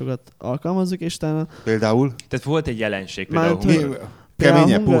beállításokat alkalmazzuk, és utána... Például? Tehát volt egy jelenség például.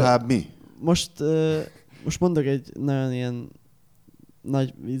 Keményebb, puhább, mi? Most mondok egy nagyon ilyen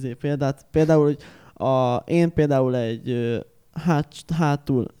nagy példát. Például, hogy én például egy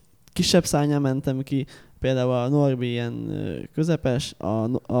hátul kisebb szárnyal mentem ki, például a Norbi ilyen közepes,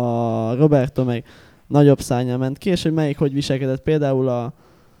 a Roberto meg nagyobb szárnyal ment ki, és hogy melyik hogy viselkedett például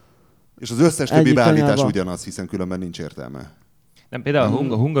és az összes többi beállítás ugyanaz, hiszen különben nincs értelme. Nem,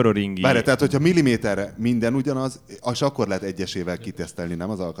 például a Hungaroringi... Várj, tehát hogyha milliméterre minden ugyanaz, és akkor lehet egyesével kitesztelni, nem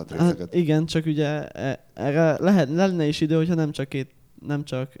az alkatrészeket? Hát igen, csak ugye erre lenne is idő, hogyha nem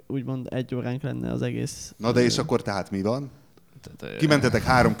csak úgymond 1 óránk lenne az egész. Na de és akkor tehát mi van? Kimentetek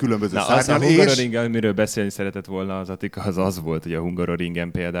 3 különböző szárnyal, és... A Hungaroringen, amiről beszélni szeretett volna az Atika, az volt, hogy a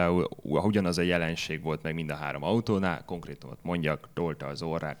Hungaroringen például ugyanaz a jelenség volt meg mind a 3 autónál, konkrétumot mondjak, tolta az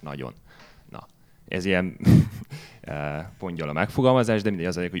orrát nagyon. Na, ez ilyen pongyal a megfogalmazás, de mindegy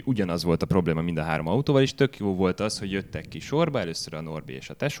az, hogy ugyanaz volt a probléma mind a 3 autóval, és tök jó volt az, hogy jöttek ki sorba, először a Norbi és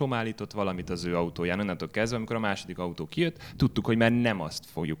a tesóm állított valamit az ő autóján, onnantól kezdve, amikor a második autó kijött, tudtuk, hogy már nem azt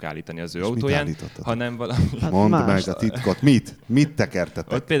fogjuk állítani az ő és autóján, hanem valami... Hát mondd meg a titkot, mit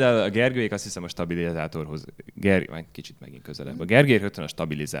tekertetek? Ott például a Gergőjék azt hiszem a stabilizátorhoz, kicsit megint közelebb, a Gergely rögtön a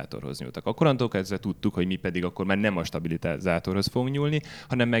stabilizátorhoz nyúltak. Akkorantól kezdve tudtuk, hogy mi pedig akkor már nem a stabilizátorhoz fogunk nyúlni,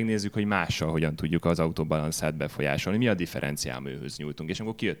 hanem megnézzük, hogy mással hogyan tudjuk az autó balanszát befolyásolni. Mi a differenciálműhöz nyúltunk, és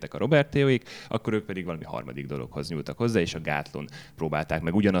amikor kijöttek a Robertéóik, akkor ők pedig valami harmadik dologhoz nyúltak hozzá, és a gátlón próbálták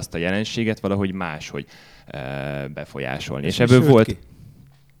meg ugyanazt a jelenséget valahogy máshogy befolyásolni. És ebből volt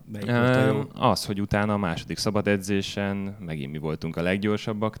az, hogy utána a második szabad edzésen megint mi voltunk a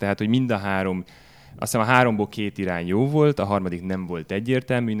leggyorsabbak, tehát hogy mind a 3, azt hiszem a 3-ból 2 irány jó volt, a harmadik nem volt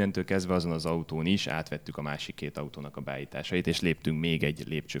egyértelmű, innentől kezdve azon az autón is átvettük a másik 2 autónak a beállításait, és léptünk még egy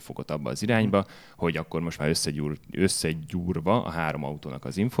lépcsőfokot abba az irányba, hogy akkor most már összegyúrva a 3 autónak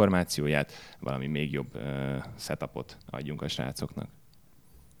az információját, valami még jobb setupot adjunk a srácoknak.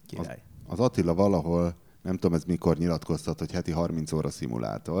 Az Attila valahol, nem tudom ez mikor nyilatkoztat, hogy heti 30 óra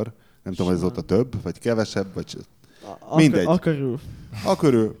szimulátor. Nem tudom, hogy ez ott a több, vagy kevesebb, vagy... Mindegy.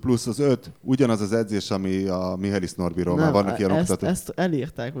 Körül plusz az 5, ugyanaz az edzés, ami a Mihális Norbiról már vannak ilyen oktatók. Ezt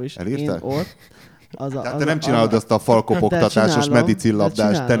elírták, vagyis elírták? Én ott. Tehát te nem csinálod azt a falkopogtatásos,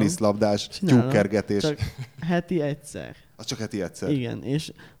 medicinlabdás, teniszlabdás, tyúkkergetés. Csak heti egyszer. Az csak heti egyszer? Igen,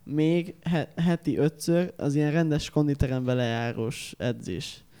 és még heti 5-ször az ilyen rendes konditerembe lejárós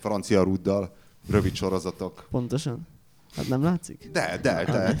edzés. Francia ruddal, rövid sorozatok. Pontosan. Hát nem látszik? De,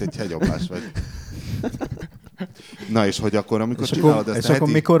 hát egy hegyoblás vagy. Na és hogy akkor, amikor és csinálod ezt és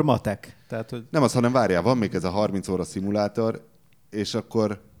akkor mikor matek? Tehát, hogy... Nem az, hanem várjál, van még ez a 30 óra szimulátor, és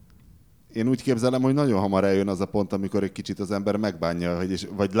akkor én úgy képzelem, hogy nagyon hamar eljön az a pont, amikor egy kicsit az ember megbánja,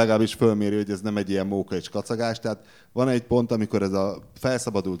 vagy legalábbis fölméri, hogy ez nem egy ilyen móka és kacagás. Tehát van egy pont, amikor ez a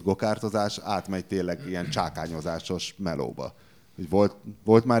felszabadult gokártozás átmegy tényleg ilyen csákányozásos melóba. Hogy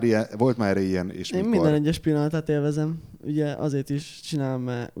volt már ilyen, és Én mikor? minden egyes pillanatát élvezem. Ugye azért is csinálom,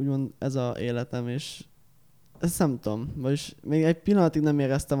 mert úgymond ez a életem, és ezt nem tudom. Vagyis még egy pillanatig nem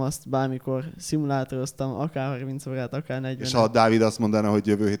éreztem azt, bármikor szimulátoroztam, akár 30 órát, akár 40. És ha a Dávid azt mondaná, hogy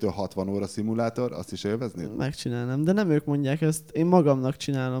jövő héttől 60 óra szimulátor, azt is élveznéd? Megcsinálnám, de nem ők mondják ezt, én magamnak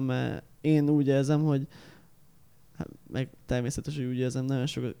csinálom, mert én úgy érzem, hogy meg természetesen úgy érzem, nagyon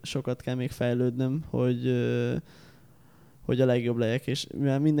sokat kell még fejlődnöm, hogy a legjobb legyek, és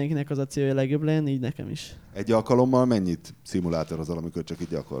mivel mindenkinek az a célja, hogy a legjobb legyen, így nekem is. Egy alkalommal mennyit szimulátorozol, amikor csak így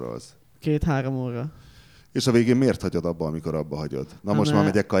gyakorolsz? 2-3 óra. És a végén miért hagyod abba, amikor abba hagyod? Na most már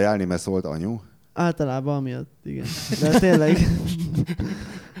megyek kajálni, mert szólt anyu. Általában amiatt, igen. De tényleg.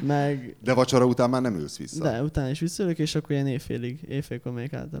 De vacsora után már nem ülsz vissza. De utána is visszaülök, és akkor ilyen éjfélkor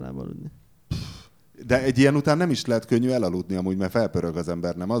megyek általában aludni. De egy ilyen után nem is lehet könnyű elaludni amúgy, mert felpörög az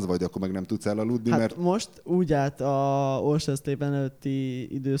ember, nem az? Vagy akkor meg nem tudsz elaludni, Hát mert... most úgy állt a Orszesztében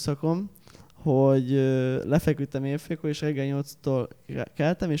előtti időszakom, hogy lefeküdtem éjfélkor, és reggel 8-tól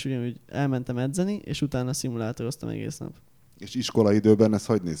keltem, és ugyanúgy elmentem edzeni, és utána szimulátoroztam egész nap. És iskolai időben ez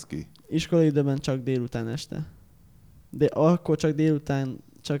hogy néz ki? Iskolai időben csak délután este. De akkor csak délután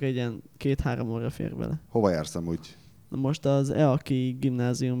csak egy ilyen 2-3 óra fér bele. Hova jársz amúgy? Most az EAKI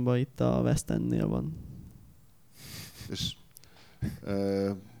gimnáziumban itt a West Endnél van. És,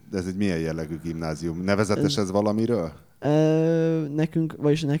 de ez egy milyen jellegű gimnázium? Nevezetes ez valamiről? Nekünk,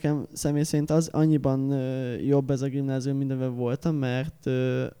 vagyis nekem személy szerint az annyiban jobb ez a gimnázium, mindenben voltam, mert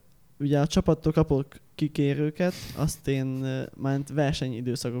ugye a csapattól kapok kikérőket, azt én már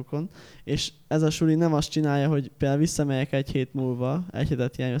versenyidőszakokon, és ez a suli nem azt csinálja, hogy például visszamegyek egy hét múlva, egy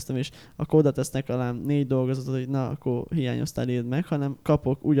hétet hiányoztam, és akkor oda tesznek alám 4 dolgozatot, hogy na, akkor hiányoztál, írd meg, hanem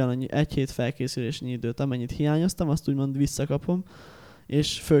kapok ugyanannyi egy hét felkészülési időt, amennyit hiányoztam, azt úgymond visszakapom,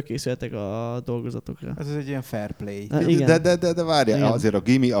 és fölkészültek a dolgozatokra. Ez egy ilyen fair play. Igen. De várjál, Igen. azért a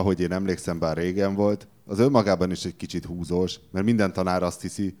gimi, ahogy én emlékszem, bár régen volt, az önmagában is egy kicsit húzós, mert minden tanár azt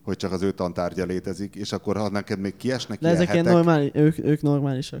hiszi, hogy csak az ő tantárgya létezik, és akkor ha neked még kiesnek De ilyen ezek ilyen hetek... normális, ők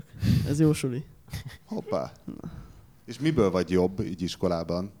normálisak. Ez jó suli. Hoppá. És miből vagy jobb így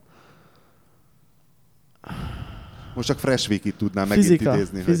iskolában? Most csak Fresh Week-it tudnám megint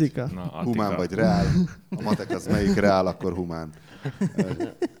idézni, Fizika. hogy Na, humán vagy reál. A matek az melyik reál, akkor humán.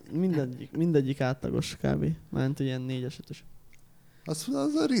 Mindegyik átlagos kb. Mármint ilyen 4-5-ös.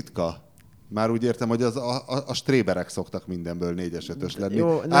 Az ritka. Már úgy értem, hogy a stréberek szoktak mindenből 4-5-ös lenni.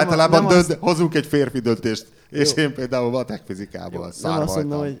 Jó, általában hozunk egy férfi döntést, és én például matek fizikából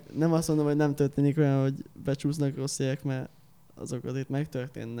nem azt mondom, hogy nem történik olyan, hogy becsúsznak rossz helyek, mert azok azért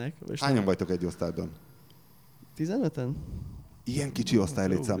megtörténnek. Hányan vagytok egy osztályban? 15-en? Ilyen kicsi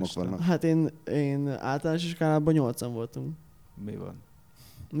osztálylétszámok vannak. Hát én általános iskolában 8-an voltunk. Mi van?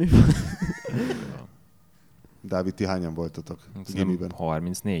 Mi van? Dávid, ti hányan voltatok? Gimiben?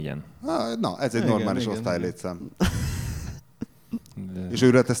 34-en. Na, ez egy Igen, normális igen, osztálylétszám. De... És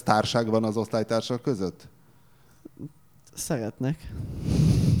őrületes társág van az osztálytársak között? Szeretnek.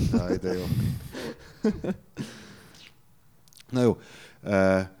 Jaj, de jó. Na jó.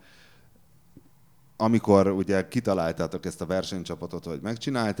 Amikor ugye kitaláltátok ezt a versenycsapatot, hogy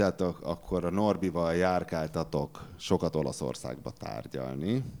megcsináltátok, akkor a Norbival járkáltatok sokat Olaszországba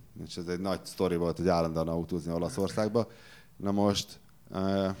tárgyalni. És ez egy nagy sztori volt, hogy állandóan autózni Olaszországba. Na most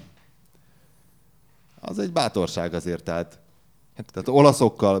az egy bátorság azért, tehát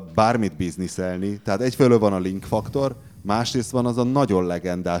olaszokkal bármit bizniszelni, tehát egyfelől van a link faktor, másrészt van az a nagyon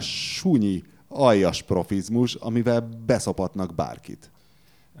legendás, súnyi, aljas profizmus, amivel beszopatnak bárkit.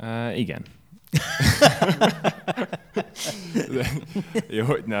 Igen. Jó,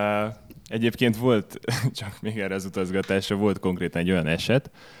 na, egyébként volt, csak még erre az utazgatásra, volt konkrétan egy olyan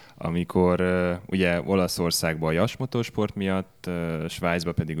eset, amikor ugye Olaszországban a Jas Motorsport miatt,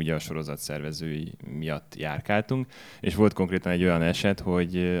 Svájcban pedig ugye a sorozat szervezői miatt járkáltunk, és volt konkrétan egy olyan eset,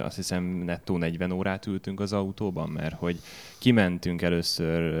 hogy azt hiszem nettó 40 órát ültünk az autóban, mert hogy kimentünk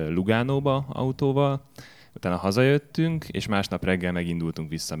először Lugánóba autóval, utána hazajöttünk, és másnap reggel megindultunk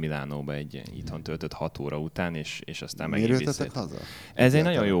vissza Milánóba egy itthon töltött 6 óra után, és aztán megint vissza. Miért jöttetek haza? Ez egy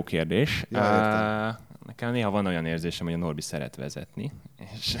nagyon jó kérdés. Ja, nekem néha van olyan érzésem, hogy a Norbi szeret vezetni,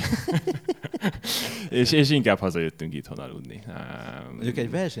 és inkább hazajöttünk itthon aludni. Mondjuk egy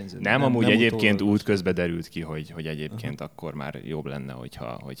versenyző. Nem amúgy egyébként út közben derült ki, hogy egyébként akkor már jobb lenne,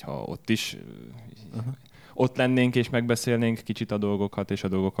 hogyha ott is ott lennénk és megbeszélnénk kicsit a dolgokat és a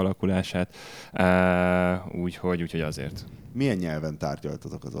dolgok alakulását. Úgyhogy azért. Milyen nyelven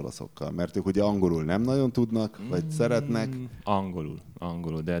tárgyaltatok az olaszokkal? Mert ők ugye angolul nem nagyon tudnak, vagy szeretnek. Angolul,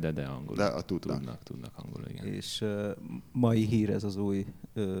 de angolul. De tudnak angolul, igen. És mai hír ez az új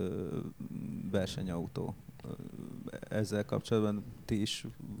versenyautó. ezzel kapcsolatban ti is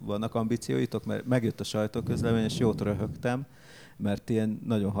vannak ambícióitok? Mert megjött a sajtóközlemény, és jót röhögtem, mert ilyen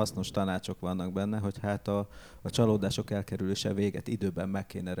nagyon hasznos tanácsok vannak benne, hogy hát a csalódások elkerülése véget időben meg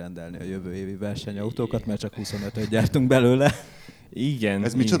kéne rendelni a jövő évi versenyautókat, mert csak 25-öt gyártunk belőle. Igen.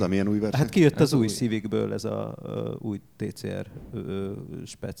 Ez micsoda, milyen új verseny? Hát kijött az új Civicből ez a új TCR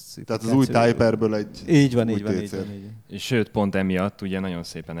specifikáció. Tehát az új Type-Rből egy így van. És sőt, pont emiatt ugye nagyon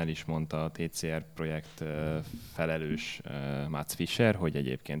szépen el is mondta a TCR projekt felelős Mats Fischer, hogy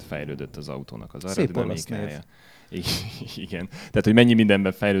egyébként fejlődött az autónak az aerodinamikája. Igen. Tehát, hogy mennyi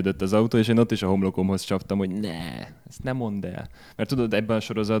mindenben fejlődött az autó, és én ott is a homlokomhoz csaptam, hogy ne, ezt nem mondd el. Mert tudod, ebben a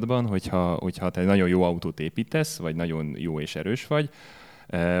sorozatban, hogyha te nagyon jó autót építesz, vagy nagyon jó és erős vagy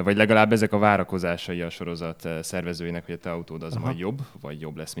legalább ezek a várakozásai a sorozat szervezőinek, hogy a te autód az majd jobb, vagy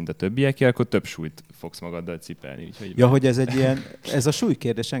jobb lesz, mint a többieké, akkor több súlyt fogsz magaddal cipelni. Úgyhogy hogy ez a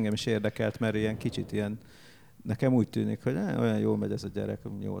súlykérdés engem is érdekelt, mert ilyen kicsit ilyen, nekem úgy tűnik, hogy olyan jól megy ez a gyerek,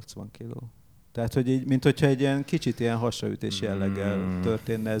 80 kiló. Tehát, hogy így, mint hogyha egy ilyen kicsit ilyen hasraütés jelleggel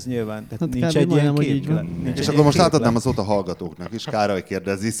történne, ez nyilván, tehát Hát nincs egy ilyen képlet. És akkor most átadnám az szót a hallgatóknak is. Károly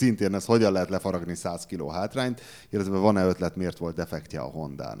kérdezi, szintén ez hogyan lehet lefaragni 100 kg hátrányt, illetve van-e ötlet, miért volt defektje a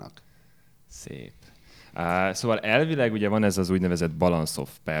Hondának? Szép. Szóval elvileg ugye van ez az úgynevezett Balance of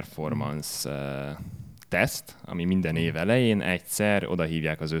Performance teszt, ami minden év elején egyszer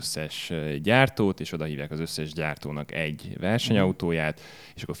odahívják az összes gyártót, és odahívják az összes gyártónak egy versenyautóját,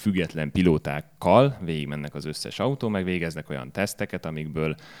 és akkor független pilótákkal végigmennek az összes autó, meg végeznek olyan teszteket,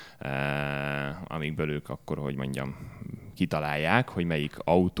 amikből ők akkor, hogy mondjam, kitalálják, hogy melyik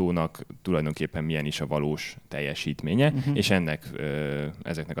autónak tulajdonképpen milyen is a valós teljesítménye, és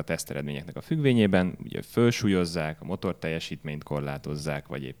ezeknek a teszteredményeknek a függvényében ugye fölsúlyozzák, a motor teljesítményt korlátozzák,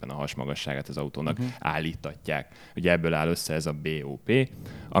 vagy éppen a hasmagasságát az autónak állítatják. Ugye ebből áll össze ez a BOP,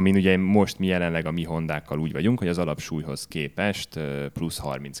 amin ugye most mi jelenleg a mi Hondákkal úgy vagyunk, hogy az alapsúlyhoz képest plusz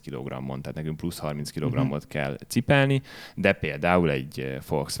 30 kg-on, tehát nekünk plusz 30 kg-ot kell cipelni, de például egy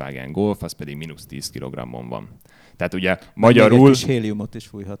Volkswagen Golf, az pedig mínusz 10 kg-on van. Tehát ugye magyarul... Egy kis héliumot is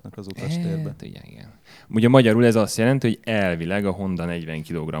fújhatnak az utastérbe. Igen. Ugye magyarul ez azt jelenti, hogy elvileg a Honda 40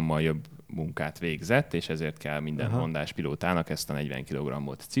 kg-mal jobb munkát végzett, és ezért kell minden hondás pilótának ezt a 40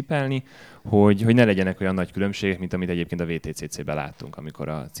 kg-ot cipelni, hogy ne legyenek olyan nagy különbségek, mint amit egyébként a VTCC-ben láttunk, amikor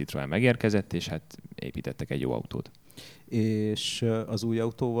a Citroën megérkezett, és hát építettek egy jó autót. És az új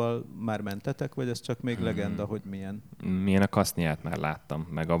autóval már mentetek, vagy ez csak még legenda, hogy milyen? Milyen a Kaszniát már láttam,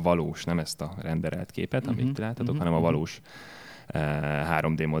 meg a valós, nem ezt a renderelt képet, amit láttatok, hanem a valós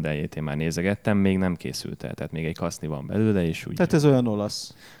 3D modelljét én már nézegettem, még nem készült el, tehát még egy Kaszni van belőle, és úgy... Tehát ez olyan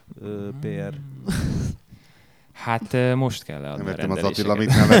olasz PR. Hát most kell leadni nem a vettem az rendeléseket. Attila,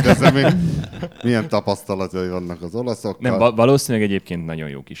 mit nevetezem még. Milyen tapasztalatai vannak az olaszokkal? Nem, valószínűleg egyébként nagyon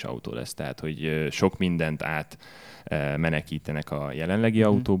jó kis autó lesz, tehát hogy sok mindent menekítenek a jelenlegi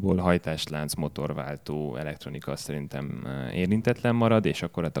autóból, hajtáslánc, motorváltó, elektronika szerintem érintetlen marad, és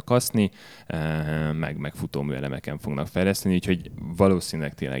akkor a Kaszni, meg futóműelemeken fognak fejleszteni, úgyhogy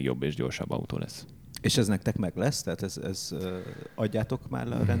valószínűleg tényleg jobb és gyorsabb autó lesz. És ez nektek meg lesz? Tehát ez adjátok már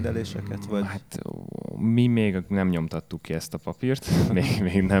le a rendeléseket? Vagy? Hát mi még nem nyomtattuk ki ezt a papírt,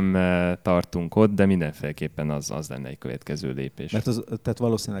 még nem tartunk ott, de mindenféleképpen az lenne egy következő lépés. Mert tehát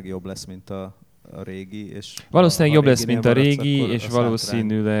valószínűleg jobb lesz, mint a régi, és valószínűleg jobb lesz, mint a régi, és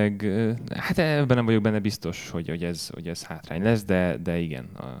valószínűleg, hát ebben nem vagyok benne biztos, hogy ez hátrány lesz, de igen.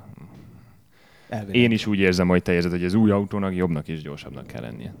 Én is úgy érzem, hogy te érzed, hogy az új autónak jobbnak és gyorsabbnak kell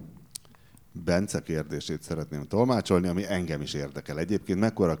lennie. Bence kérdését szeretném tolmácsolni, ami engem is érdekel. Egyébként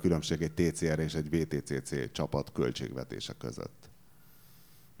mekkora a különbség egy TCR és egy VTCC csapat költségvetése között?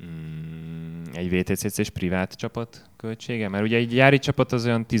 Egy VTCC-s privát csapat költsége? Mert ugye egy gyári csapat az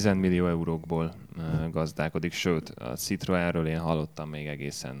olyan 10 millió eurókból gazdálkodik, sőt, a Citroenről én hallottam még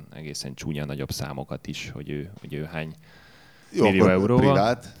egészen csúnya nagyobb számokat is, hogy ő hány millió euróval.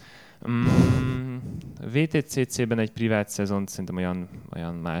 Privát? VTCC-ben egy privát szezont szerintem olyan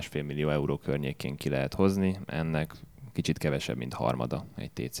 1,5 millió euró környékén ki lehet hozni, ennek kicsit kevesebb, mint harmada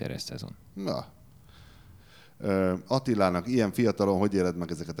egy TCR-es szezon. Na. Attilának ilyen fiatalon hogy éled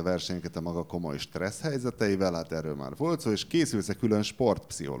meg ezeket a versenyeket a maga komoly stressz helyzeteivel? Hát erről már volt szó, és készülsz-e külön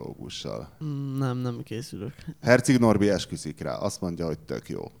sportpszichológussal? Nem készülök. Herceg Norbi esküszik rá, azt mondja, hogy tök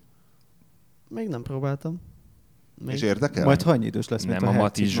jó. Még nem próbáltam. És érdekel? Majd annyi idős lesz, mint nem a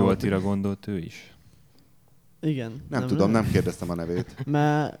Matisz Zsoltira gondolt ő is? Igen. Nem tudom, nem kérdeztem a nevét.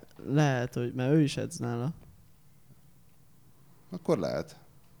 Mert lehet, hogy mert ő is edz nála. Akkor lehet.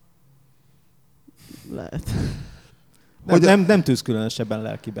 Lehet. Nem tűz különösebben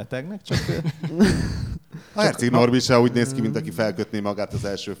lelki betegnek, csak... A Herceg Norbi se úgy néz ki, mint aki felkötné magát az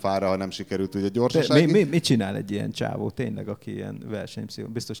első fára, ha nem sikerült ugye gyorsasági. Mit csinál egy ilyen csávó tényleg, aki ilyen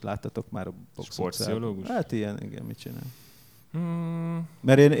versenypszichológus? Biztos láttatok már a boxot. Sportpszichológus? Hát igen, mit csinál?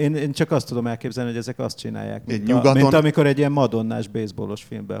 Mert én csak azt tudom elképzelni, hogy ezek azt csinálják, mint amikor egy ilyen madonnás baseballos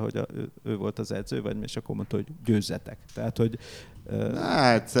filmben, hogy ő volt az edző, vagy és akkor mondta, hogy győzzetek. Tehát, hogy...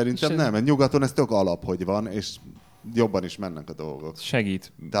 Hát szerintem nem, mert nyugaton ez tök alap, hogy van, és jobban is mennek a dolgok.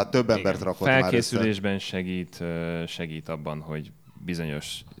 Segít. Tehát több embert rakott már össze. Felkészülésben segít abban, hogy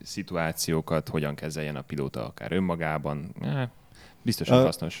bizonyos szituációkat hogyan kezeljen a pilóta, akár önmagában. Biztosan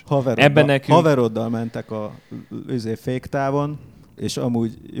hasznos. Haveroddal mentek a féktávon, és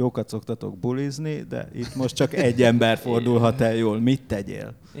amúgy jókat szoktatok bulizni, de itt most csak egy ember fordulhat el jól. Mit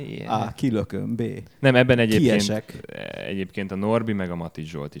tegyél? A. Kilököm. B. Nem, ebben egyébként a Norbi meg a Matics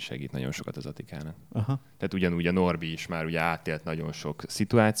Zsolt is segít nagyon sokat az Atikának. Aha. Tehát ugyanúgy a Norbi is már ugye átélt nagyon sok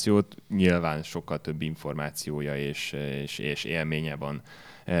szituációt, nyilván sokkal több információja és élménye van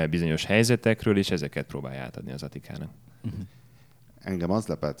bizonyos helyzetekről, és ezeket próbálja átadni az Atikának. Uh-huh. Engem az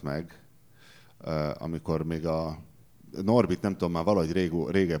lepett meg, amikor még a Norbit, nem tudom, már valahogy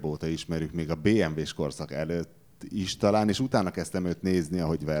régebb óta ismerjük, még a BMW-s korszak előtt is talán, és utána kezdtem őt nézni,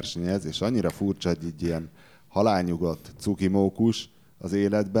 ahogy versenyez, és annyira furcsa, hogy így ilyen halálnyugodt cukimókus az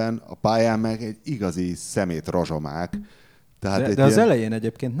életben, a pályán meg egy igazi szemét rozsomák. Tehát de az elején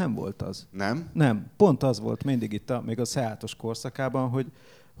egyébként nem volt az. Nem? Nem. Pont az volt mindig itt még a Seatos korszakában,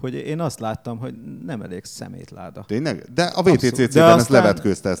 hogy én azt láttam, hogy nem elég szemétláda. Tényleg? De a VTCC-ben ezt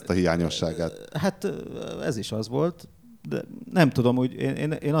levetkőzte ezt a hiányosságát. Hát ez is az volt, de nem tudom, úgy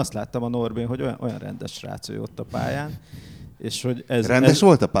én azt láttam a Norbin, hogy olyan rendes srác ő ott a pályán, és hogy rendes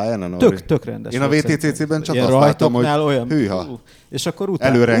volt a pályán a Norbi? Tök rendes. Én a VTCC-ben csak azt láttam, hogy hűha. És akkor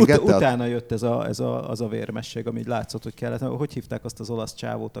utána jött az a vérmesség, ami látszott, hogy kellett. Hogy hívták azt az olasz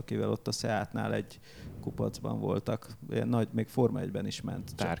csávót, akivel ott a Seatnál egy kupacban voltak. Ilyen nagy, még Forma 1-ben is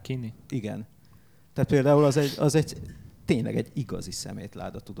ment. Tarquini? Igen. Tehát például az egy tényleg egy igazi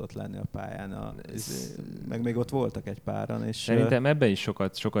szemétláda tudott lenni a pályán. Meg még ott voltak egy páran. És szerintem ebben is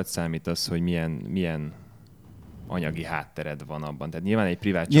sokat számít az, hogy milyen anyagi háttered van abban. Tehát nyilván egy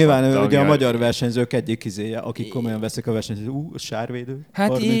privát nyilván ugye a magyar versenyzők egyik izéje, akik komolyan veszik a versenyt, sárvédő, hát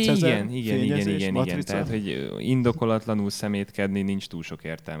 30 000, igen. Tehát, hogy indokolatlanul szemétkedni nincs túl sok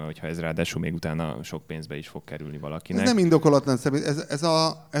értelme, hogyha ez ráadásul még utána sok pénzbe is fog kerülni valakinek. Ez nem indokolatlan szemét,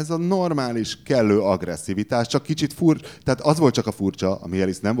 ez a normális, kellő agresszivitás, csak kicsit furcsa. Tehát az volt csak a furcsa, ami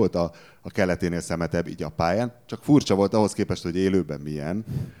Elis nem volt a keleténél szemetebb így a pályán, csak furcsa volt ahhoz képest, hogy élőben milyen,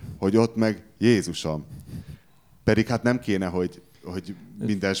 hogy ott meg Jézusom. Pedig hát nem kéne, hogy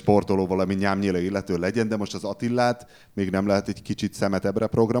minden sportoló valami nyámnyila illető legyen, de most az Attillát még nem lehet egy kicsit szemetebbre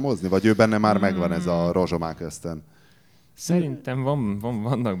programozni? Vagy ő benne már megvan ez a rozsomák ösztön? Szerintem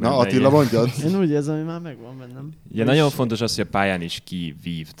vannak benne. Na Attila, mondjad! Én úgy érzem, hogy már megvan bennem. Ugye nagyon fontos az, hogy a pályán is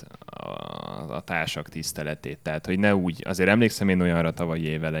kivívd a társak tiszteletét. Tehát, hogy ne úgy, azért emlékszem én olyanra tavalyi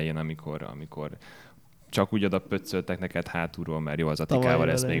év elején, amikor csak úgy oda pöccöltek neked hátulról, mert jó, az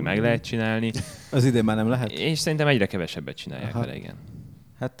Atikával ezt még meg lehet csinálni. Az idén már nem lehet? És szerintem egyre kevesebbet csinálják vele, igen.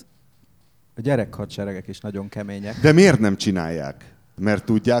 Hát a gyerekhadseregek is nagyon kemények. De miért nem csinálják? Mert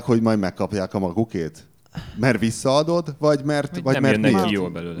tudják, hogy majd megkapják a magukét? Mert visszaadod, vagy mert nem mert jönnek ki jól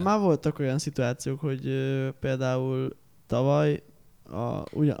belőle? Már voltak olyan szituációk, hogy például tavaly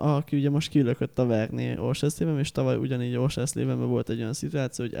aki ugye most kilökött a Verné Orsászlében, és tavaly ugyanígy Orsászlében volt egy olyan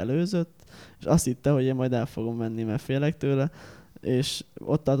szituáció, hogy előzött, és azt hitte, hogy én majd el fogom menni, mert félek tőle, és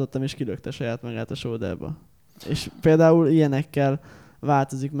ott tartottam, és kilökte saját magát a shoulderba. És például ilyenekkel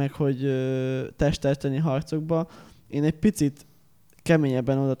változik meg, hogy test-testeni harcokba én egy picit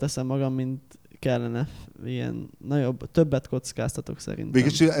keményebben oda teszem magam, mint kellene, ilyen nagyobb, többet kockáztatok szerintem.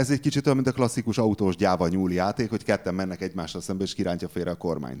 Végülis ez egy kicsit olyan, mint a klasszikus autós gyáva nyúl játék, hogy ketten mennek egymással szembe, és kirántja félre a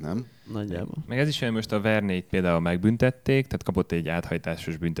kormányt, nem? Nagyjából. Meg ez is olyan, most a Vernét például megbüntették, tehát kapott egy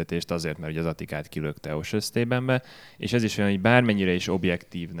áthajtásos büntetést azért, mert ugye az Atikát kilökte Osösztébenbe, és ez is olyan, hogy bármennyire is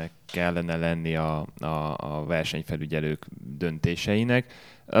objektívnek kellene lenni a versenyfelügyelők döntéseinek,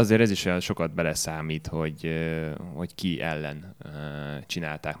 azért ez is olyan sokat beleszámít, hogy ki ellen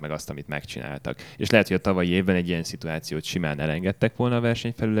csinálták meg azt, amit megcsináltak. És lehet, hogy a tavalyi évben egy ilyen szituációt simán elengedtek volna a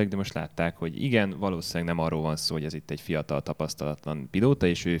versenyfelülők, de most látták, hogy igen, valószínűleg nem arról van szó, hogy ez itt egy fiatal, tapasztalatlan pilóta,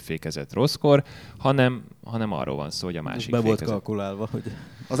 és ő fékezett rosszkor, hanem hanem arról van szó, hogy a másik Be volt fékezett. kalkulálva, hogy...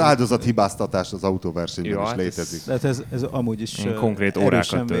 Az áldozathibáztatás az autóversenyben Jó, is hát létezik. Tehát ez amúgy is Én konkrét erősen órákat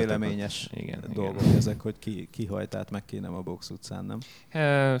töltök. véleményes Igen, dolgok ezek, hogy ki hajt át, meg ki nem a box utcán, nem?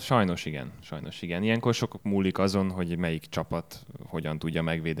 Sajnos igen. Ilyenkor sokak múlik azon, hogy melyik csapat hogyan tudja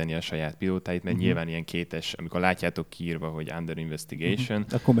megvédeni a saját pilótáit, mert nyilván ilyen kétes, amikor látjátok kiírva, hogy under investigation,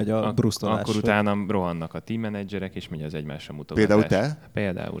 Akkor megy a brusztolás. akkor utána rohannak a team menedzserek, és megy az egymásra mutogatás. Például te?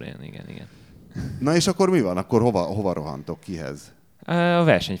 Például én, igen. Na és akkor mi van? Akkor hova rohantok? Kihez? A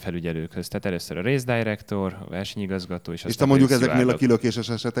versenyfelügyelőkhöz. Tehát először a race director, a versenyigazgató, és És te aztán mondjuk pedig ezeknél a szivárgok. kilökéses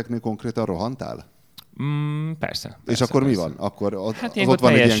eseteknél konkrétan rohantál? Persze. És akkor mi van? Akkor Hát az ilyenkor ott van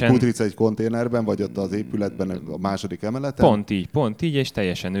egy ilyen teljesen- kutrica egy konténerben, vagy ott az épületben a második emeleten? Pont így, és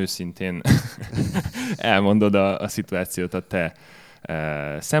teljesen őszintén elmondod a szituációt a te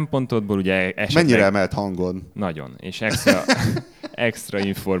szempontodból. Ugye esetleg Mennyire emelt hangon? nagyon, és extra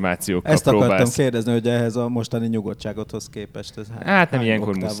információkkal Ezt akartam próbálsz. kérdezni, hogy ehhez a mostani nyugodtságodhoz képest ez Hát nem hány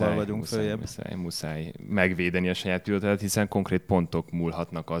ilyenkor oktávval vagyunk följebb. muszáj megvédeni a saját pilótát, hiszen konkrét pontok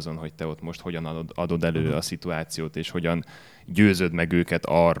múlhatnak azon, hogy te ott most hogyan adod elő a szituációt, és hogyan győzöd meg őket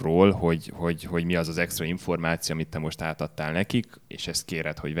arról, hogy mi az az extra információ, amit te most átadtál nekik, és ezt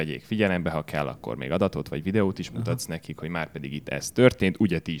kéred, hogy vegyék figyelembe, ha kell, akkor még adatot vagy videót is mutatsz nekik, hogy már pedig itt ez történt,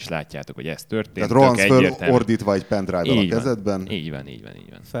 ugye ti is látjátok, hogy ez történt. Tehát rohansz tök föl egyértelmű. ordítva egy pendrive-val a Így van. kezedben, Így van.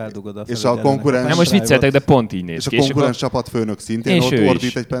 Feldugod a És a felügyelőnek konkurens- Nem, most pendrive-ot. vicceltek, de pont így néz és a ki. konkurens csapatfőnök szintén és ott ő ordít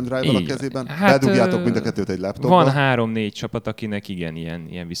is. egy pendrive-val a Így van. kezében? Hát, Bedugjátok mind a kettőt egy laptopba? Van 3-4 csapat, akinek igen,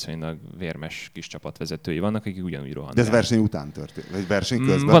 ilyen viszonylag vérmes kis csapatvezetői vannak, akik ugyanúgy rohannak. De ez verseny után történt? Vagy verseny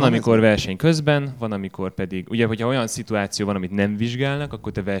közben? Van, ez? amikor verseny közben, van, amikor pedig, ugye, hogyha olyan szituáció van, amit nem vizsgálnak,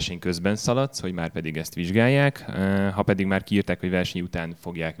 akkor te verseny közben szaladsz, hogy már pedig ezt vizsgálják. Ha pedig már kiírták, hogy verseny után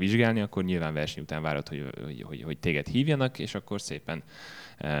fogják vizsgálni, akkor nyilván verseny után várod, hogy téged hívjanak, és akkor szépen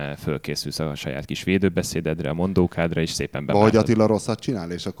fölkészülsz a saját kis védőbeszédedre, a mondókádra, és szépen Vagy beváltod. Attila rosszat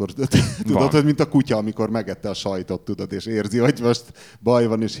csinál, és akkor Van. tudod, hogy mint a kutya, amikor megette a sajtot, tudod, és érzi, hogy most baj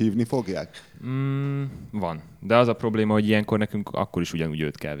van, és hívni fogják? Van. De az a probléma, hogy ilyenkor nekünk akkor is ugyanúgy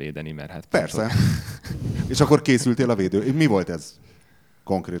őt kell védeni, mert hát... Persze. És akkor készültél a védő. Mi volt ez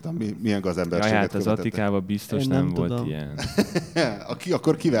konkrétan? Milyen gazemberséget Ja, hát az követettek? Attikával biztos Én nem nem volt tudom. ilyen.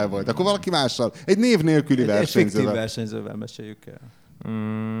 Akkor kivel volt? Akkor valaki mással. Egy név nélküli Egy fiktív versenyzővel. versenyzővel meséljük el.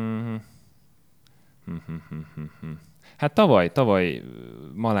 Hát tavaly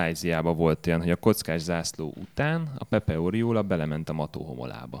Malajziában volt olyan, hogy a kockás zászló után a Pepe Oriola belement a Mató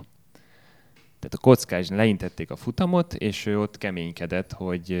Homolába. Tehát a kockás leintették a futamot, és ő ott keménykedett,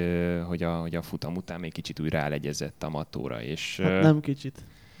 hogy a futam után még kicsit úgy rálegyezett a Matóra. És, Hát nem kicsit,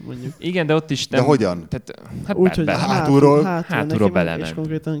 mondjuk. igen, de ott is nem... De hogyan? Tehát, hát Úgy, hogy hátulról hátulról neki ment, belement. és És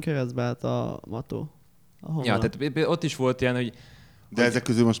konkrétan keresztbe állt a Mató. A ja, homola. tehát ott is volt ilyen, hogy De ezek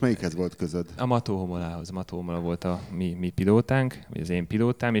közül most melyikhez volt közöd? a Mató Homolához. Mató Homola volt a mi pilótánk, vagy az én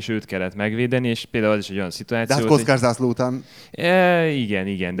pilótám, és őt kellett megvédeni, és például az is egy olyan De szituáció... hát kockászászló után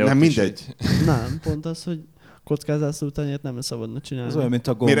Igen, de nem ott is mindegy. Nem, pont az, hogy kockázás után ilyet nem szabadna csinálni. Ez olyan, mint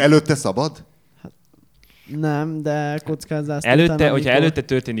a gomb. Miért előtte szabad? Nem, de kockázás Előtte, után, hogyha előtte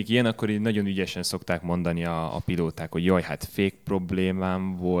történik ilyen, akkor így nagyon ügyesen szokták mondani a pilóták, hogy jaj, hát fék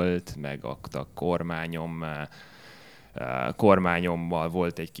problémám volt, meg a kormányommal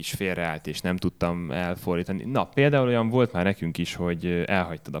volt egy kis félreállt, és nem tudtam elfordítani. Na, például olyan volt már nekünk is, hogy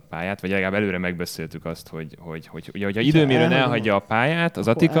elhagytad a pályát, vagy legalább előre megbeszéltük azt, hogy ugye, hogyha időmérőn elhagyom, elhagyja a pályát az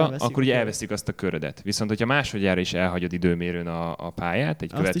akkor Attika, elveszik akkor ugye a kört. elveszik azt a körödet. Viszont, hogyha másodjára is elhagyod időmérőn a pályát,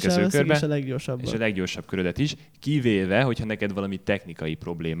 egy azt is következő elveszik, körben, és a leggyorsabban. és a leggyorsabb körödet is, kivéve, hogyha neked valami technikai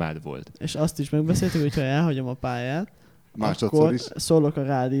problémád volt. És azt is megbeszéltük, hogy ha elhagyom a pályát, Másodszor akkor is. szólok a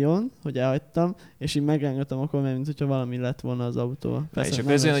rádión, hogy elhagytam, és így megrángatom akkor, mint hogyha valami lett volna az autó. és Persze, akkor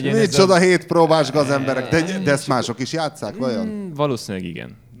nem ez olyan, lesz. hogy én Micsoda 7 próbás gazemberek. De ezt mások is játsszák, vajon? Valószínűleg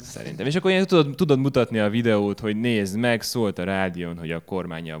igen, szerintem. És akkor ilyen tudod mutatni a videót, hogy nézd meg, szólt a rádión, hogy a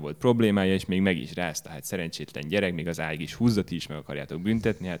kormánnyal volt problémája, és még meg is rázta. Hát szerencsétlen gyerek, még az ág is húzza, ti is meg akarjátok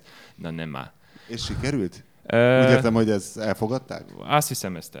büntetni, hát na nem már. És sikerült? Úgy értem, hogy ezt elfogadták? Azt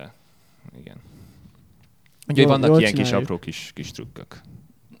hiszem ezt el. Igen. Úgyhogy Jól- vannak jól ilyen kis csináljuk. apró kis trükkök.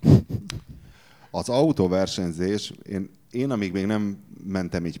 Az autóversenyzés, én amíg még nem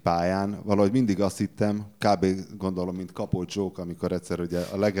mentem így pályán, valahogy mindig azt hittem, kb. Gondolom, mint Kapott Joke, amikor egyszer ugye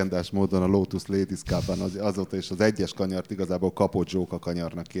a legendás módon a Lotus Ladies Cup-ban azóta is az egyes kanyart igazából Kapott Joke a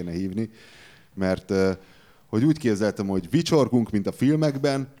kanyarnak kéne hívni, mert hogy úgy képzeltem, hogy vicsorgunk, mint a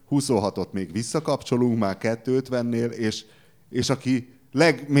filmekben, 26-ot még visszakapcsolunk, már 250-nél, és aki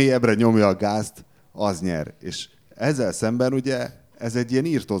legmélyebbre nyomja a gázt, az nyer. És ezzel szemben ugye ez egy ilyen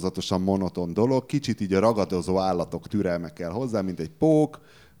írtózatosan monoton dolog, kicsit így a ragadozó állatok türelme kell hozzá, mint egy pók,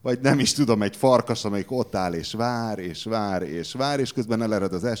 vagy nem is tudom, egy farkas, amelyik ott áll és vár, és vár, és vár, és közben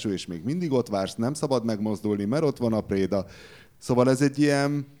elered az eső, és még mindig ott vársz, nem szabad megmozdulni, mert ott van a préda. Szóval ez egy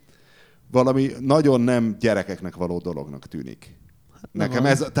ilyen valami nagyon nem gyerekeknek való dolognak tűnik. Nekem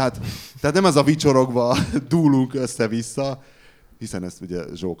ez, tehát nem ez a vicsorogva dúlunk össze-vissza, hiszen ezt ugye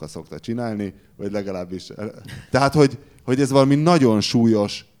Zsóka szokta csinálni, vagy legalábbis. Tehát, hogy ez valami nagyon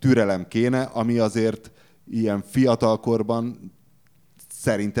súlyos türelem kéne, ami azért ilyen fiatalkorban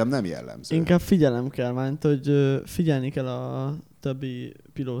szerintem nem jellemző. Inkább figyelem kell, mert hogy figyelni kell a többi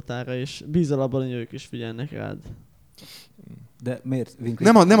pilótára, és bízol abban, hogy ők is figyelnek rád. De miért?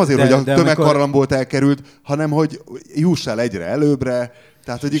 Nem azért, hogy a tömegkarambolt elkerült, hanem hogy juss el egyre előbbre,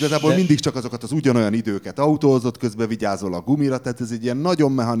 tehát hogy igazából mindig csak azokat az ugyanolyan időket autózott, közben vigyázol a gumira, tehát ez egy ilyen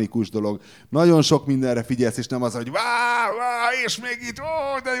nagyon mechanikus dolog, nagyon sok mindenre figyelsz, és nem az, hogy vá, és még itt,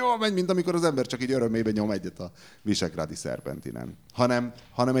 ó, de jól megy, mint amikor az ember csak így örömében nyom egyet a visegrádi szerpentinen.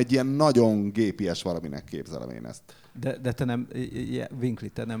 Hanem egy ilyen nagyon gépies valaminek képzelem én ezt. De te nem, Winkli,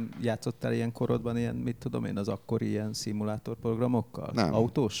 te nem játszottál ilyen korodban ilyen, mit tudom én, az akkori ilyen szimulátorprogramokkal? Nem.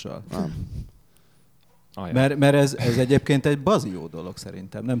 Autóssal? Nem. Mert ez egyébként egy bazi jó dolog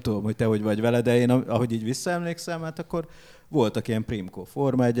szerintem. Nem tudom, hogy te hogy vagy vele, de én ahogy így visszaemlékszem, hát akkor voltak ilyen Primco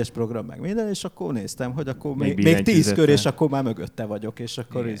Forma 1-es program, meg minden, és akkor néztem, hogy akkor még 10 kör, és akkor már mögötte vagyok, és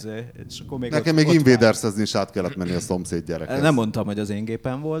akkor, és akkor még nekem ott, még Invaders-ezni is át kellett menni a szomszéd gyerekhez. Nem mondtam, hogy az én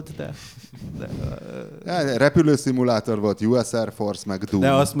gépen volt, de repülőszimulátor volt, US Air Force, meg Doom.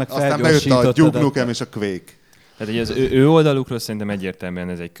 De azt meg aztán bejött a Duke Nukem és a Quake. Tehát az ő oldalukról szerintem egyértelműen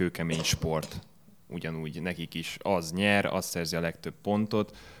ez egy kőkemény sport. Ugyanúgy nekik is az nyer, az szerzi a legtöbb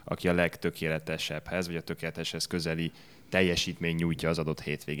pontot, aki a legtökéletesebbhez, vagy a tökéleteshez közeli teljesítmény nyújtja az adott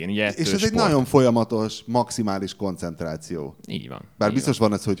hétvégén. Ugye és ez egy nagyon folyamatos, maximális koncentráció. Így van. Bár így biztos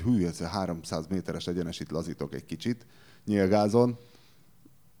van ez, hogy hű, ez a 300 méteres egyenes, itt lazítok egy kicsit, nyílgázon.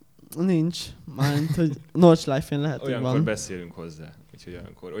 Nincs. Mármint, hogy Notchlife-én lehet, hogy olyankor van. beszélünk hozzá. Úgyhogy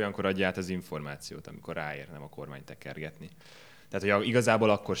olyankor adja át az információt, amikor ráér, nem a kormányt tekergetni. Tehát, hogy igazából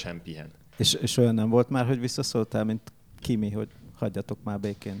akkor sem pihen. És olyan nem volt már, hogy visszaszóltál, mint Kimi, hogy hagyjatok már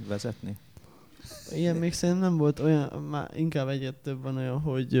békén vezetni? Ilyen még szerintem nem volt olyan, már inkább egyet több van olyan,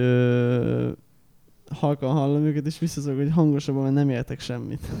 hogy halkan hallom őket, és visszaszólok, hogy hangosabban, mert nem értek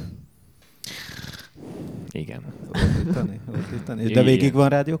semmit. Igen. Ordítani. De végig van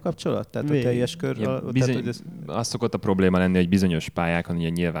rádió kapcsolat? Tehát végig. A teljes kör? Ja, az szokott a probléma lenni, hogy bizonyos pályákon ugye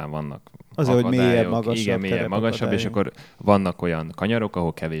nyilván vannak azért, hogy mélyebb, magasabb. Igen, mélyebb, magasabb, és akkor vannak olyan kanyarok,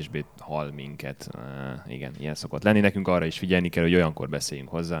 ahol kevésbé hall minket. Igen, ilyen szokott lenni. Nekünk arra is figyelni kell, hogy olyankor beszéljünk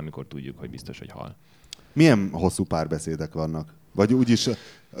hozzá, amikor tudjuk, hogy biztos, hogy hall. Milyen hosszú párbeszédek vannak? Vagy úgyis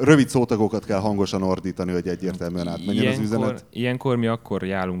rövid szótagokat kell hangosan ordítani, hogy egyértelműen átmenjen az üzenet? Ilyenkor mi akkor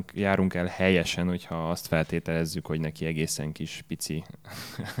járunk el helyesen, hogyha azt feltételezzük, hogy neki egészen kis pici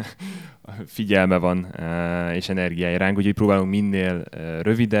figyelme van és energiája ránk, úgyhogy próbálunk minél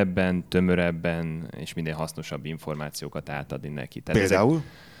rövidebben, tömörebben és minél hasznosabb információkat átadni neki. Tehát Például?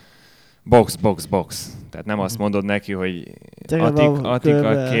 Box. Tehát nem azt mondod neki, hogy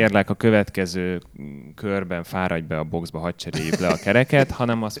Atika, kérlek a következő körben fáradj be a boxba, hadd cseréljük le a kereket,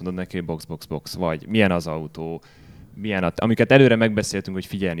 hanem azt mondod neki, hogy box. Vagy milyen az autó, amiket előre megbeszéltünk, hogy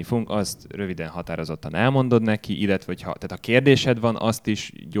figyelni fogunk, azt röviden, határozottan elmondod neki, illetve tehát ha kérdésed van, azt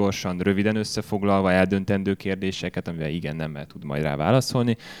is gyorsan, röviden összefoglalva, eldöntendő kérdéseket, amivel igen, nemmel tud majd rá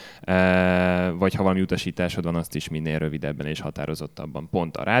válaszolni, vagy ha valami utasításod van, azt is minél rövidebben és határozottabban.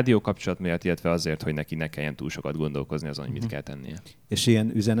 Pont a rádió kapcsolat miatt, illetve azért, hogy neki ne kelljen túl sokat gondolkozni azon, hogy mit kell tennie. És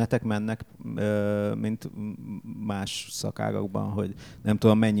ilyen üzenetek mennek, mint más szakágakban, hogy nem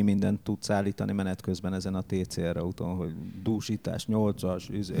tudom, mennyi mindent tudsz állítani menet közben ezen a TCR autón, hogy dúsítás 8-as,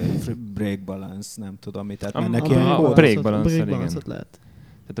 brake balance, nem tudom mit. Tehát mennek ilyen brake balance lehet.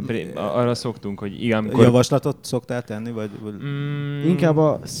 Tehát arra szoktunk, hogy igen, amikor... Javaslatot szoktál tenni, vagy... Inkább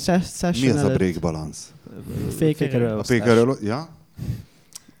a session Mi az a előtt brake balance? fékerő. A fékerő, ja?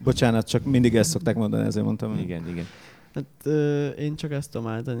 Bocsánat, csak mindig ezt szokták mondani, ezért mondtam. Igen. Hát én csak ezt tudom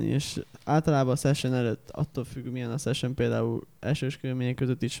állítani, és általában a session előtt attól függ, milyen a session, például elsős körülmények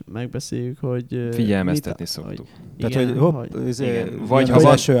között is megbeszéljük, hogy... Figyelmeztetni szoktuk. Tehát, hogy vagy ha az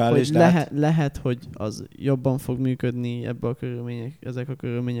eső áll, és lehet, hogy az jobban fog működni ezek a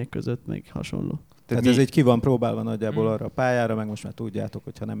körülmények között, meg hasonló. Tehát ez így ki van próbálva nagyjából arra a pályára, meg most már tudjátok,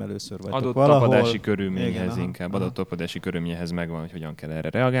 hogyha nem először vagytok adott valahol. Tapadási körülményhez inkább, adott tapadási körülményhez megvan, hogy hogyan kell erre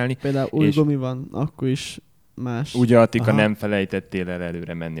reagálni. Például új gumi van, akkor is más. Ugye Attika nem felejtettél el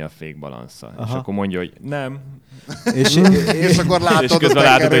előre menni a fékbalanszal. És akkor mondja, hogy nem. És akkor látod a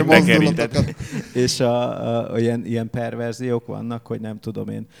tekerő mozdulatokat. És ilyen perverziók vannak, hogy nem tudom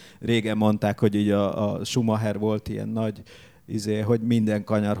én, régen mondták, hogy így a Schumacher volt ilyen nagy hogy minden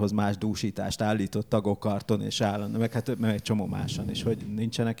kanyarhoz más dúsítást állított a go-karton és állandó, meg egy csomó máson is, hogy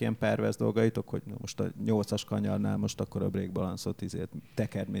nincsenek ilyen pervers dolgaitok, hogy most a 8-as kanyarnál most akkor a brake balanszot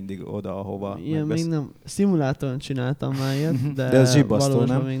tekerd mindig oda, ahova ilyen még nem. Szimulátoron csináltam már ilyet, de ez zsibbasztó,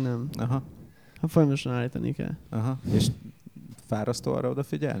 valósban nem? még nem. Aha. Ha folyamatosan állítani kell. Aha. És fárasztó arra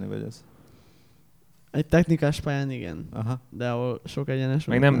odafigyelni, vagy ez? Egy technikás pályán igen, Aha. de ahol sok egyenes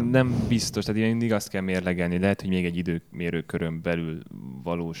Meg volt, nem biztos, tehát ilyen mindig azt kell mérlegelni, lehet, hogy még egy időmérőkörön belül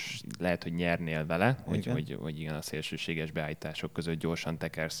valós, lehet, hogy nyernél vele, hogy igen, a szélsőséges beállítások között gyorsan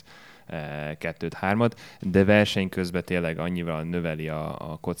tekersz 2-3-at, de verseny közben tényleg annyival növeli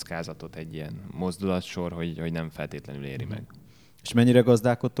a kockázatot egy ilyen mozdulatsor, hogy nem feltétlenül éri meg. És mennyire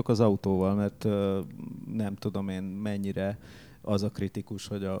gazdálkodtok az autóval, mert nem tudom én mennyire az a kritikus,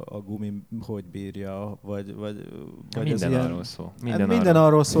 hogy a gumi hogy bírja, vagy Minden ez arról szól. Minden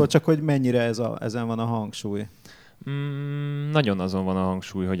arról szól, csak hogy mennyire ezen van a hangsúly. Nagyon azon van a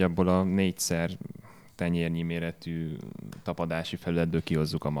hangsúly, hogy abból a 4x tenyérnyi méretű tapadási felületből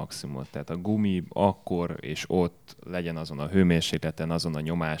kihozzuk a maximumot. Tehát a gumi akkor és ott legyen azon a hőmérsékleten, azon a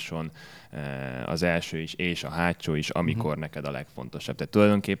nyomáson, az első is és a hátsó is, amikor neked a legfontosabb. Tehát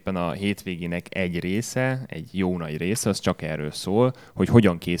tulajdonképpen a hétvégének egy része, egy jó nagy része, az csak erről szól, hogy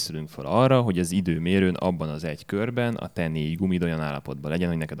hogyan készülünk fel arra, hogy az időmérőn abban az egy körben a te 4 gumid olyan állapotban legyen,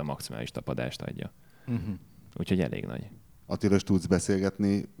 hogy neked a maximális tapadást adja. Úgyhogy elég nagy. Attila, is tudsz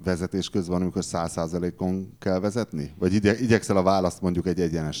beszélgetni vezetés közben, amikor 100%-on kell vezetni? Vagy igyekszel a választ mondjuk egy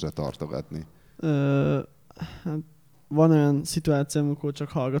egyenesre tartogatni? Hát van olyan szituáció, amikor csak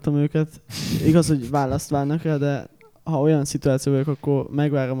hallgatom őket. Igaz, hogy választ várnak rá, de ha olyan szituáció vagyok, akkor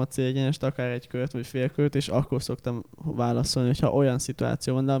megvárom a célegyenest, akár egy kört vagy fél kört, és akkor szoktam válaszolni, hogyha olyan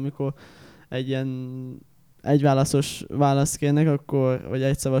szituáció van, de amikor egy ilyen egyválaszos választ kérnek, akkor, vagy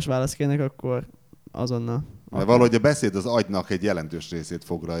egyszavas választ kérnek, akkor azonnal. Mert valahogy a beszéd az agynak egy jelentős részét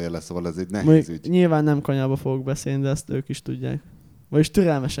foglalja le, szóval ez egy nehéz Mondjuk ügy. nyilván nem kanyarba fogok beszélni, de ezt ők is tudják. Vagyis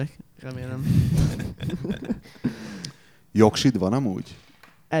türelmesek, remélem. Jogsid van amúgy?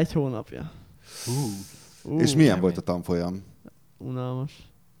 1 hónapja. És milyen volt a tanfolyam? Unalmas.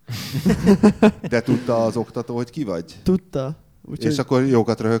 De tudta az oktató, hogy ki vagy? Tudta. És akkor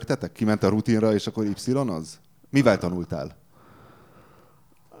jókat röhögtetek? Kiment a rutinra, és akkor Y-oz? Mivel tanultál?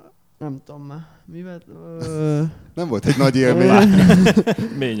 Nem tudom már. Mivel? Nem volt egy nagy élmény.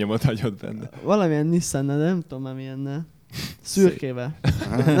 Mély nyomot hagyott benne. Valamilyen Nissan-nel, de nem tudom már milyennel. Szürkével.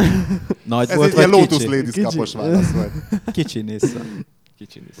 Nagy Ez volt, egy ilyen vagy Lotus kicsi? Ladies kapos válasz volt. Kicsi Nissan.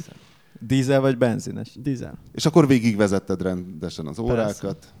 Kicsi Nissan. Dízel vagy benzines? Dízel. És akkor végigvezetted rendesen az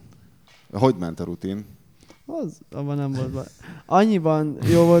órákat. Hogy ment a rutin? Abban nem volt baj. Annyiban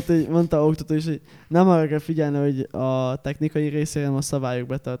jó volt, hogy mondta a oktató is, hogy nem arra kell figyelni, hogy a technikai részére, hanem a szabályok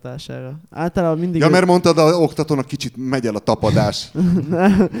betartására. Általában mindig... Ja, mert mondtad az oktatónak, kicsit megy el a tapadás.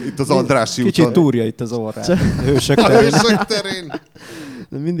 Itt az Andrássy úton. Kicsit túrja itt az orrát. Hősök A terén. hősök terén.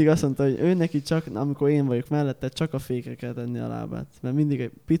 De mindig azt mondta, hogy ő neki csak, amikor én vagyok mellette, csak a fékre kell tenni a lábát. Mert mindig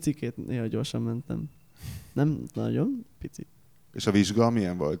egy picikét néha gyorsan mentem. Nem nagyon, picit. És a vizsga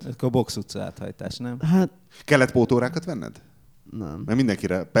milyen volt? Akkor a box utca áthajtás, nem? Hát Kellett pótórákat venned? nem. Mert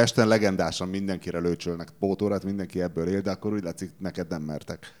mindenkire, Pesten legendásan mindenkire lőcsölnek pótórát, mindenki ebből él, de akkor úgy látszik, neked nem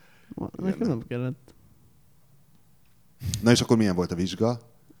mertek. Nekem nem kellett. Na és akkor milyen volt a vizsga?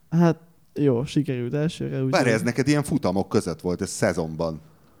 Hát jó, sikerült elsőre. Várj, ez neked ilyen futamok között volt, ez szezonban,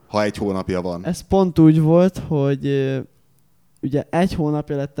 ha 1 hónapja van. Ez pont úgy volt, hogy ugye 1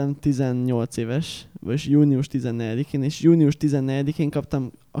 hónapja lettem 18 éves, vagyis június 14-én, és június 14-én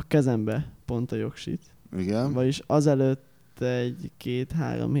kaptam a kezembe pont a jogsit. Igen, Vagyis azelőtt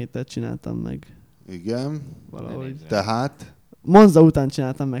 1-2-3 hétet csináltam meg igen. valahogy. Tehát... Monza után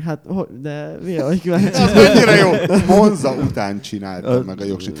csináltam meg, hát de hogy kíváncsi. Az mennyire jó! Monza után csináltam meg a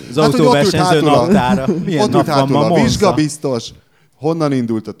jogsit. Az autóversenyző naptára. Milyen Ott nap ült van hátul ma a Monza? vizsgabiztos, honnan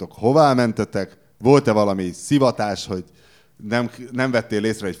indultatok, hová mentetek, volt-e valami szivatás, hogy nem vettél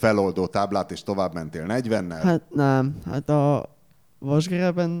észre egy feloldó táblát, és tovább mentél 40-nel? Hát nem, hát a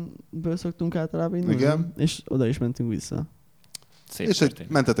Vasgerebenből szoktunk általában indulni, Igen. és oda is mentünk vissza. Szép És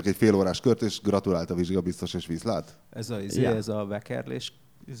történet. mentetek egy fél órás kört, és gratulált a vizsgabiztos, és viszlát? Ez a vekerlés,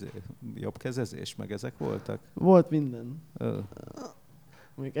 jobbkezezés, meg ezek voltak? Volt minden. Ö.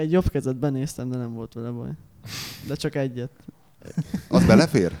 Mondjuk egy jobb kezet benéztem, de nem volt vele baj. De csak egyet. Az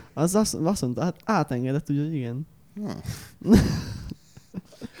belefér? Az azt mondta, hát átengedett, úgyhogy igen.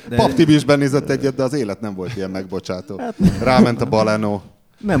 Pap Tibi is benézett egyet, de az élet nem volt ilyen megbocsátó. Ráment a Baleno.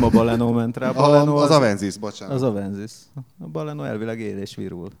 Nem a Baleno ment rá. A Baleno Az Avensis, bocsánat. Az Avensis. A Baleno elvileg él és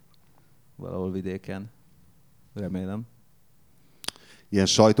virul. Valahol vidéken. Remélem. Ilyen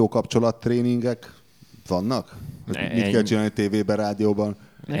sajtókapcsolat tréningek vannak? Mit kell csinálni tévében, rádióban?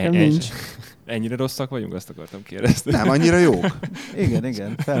 Nekem nincs. Ennyire rosszak vagyunk, azt akartam kérdezni. Nem, annyira jók.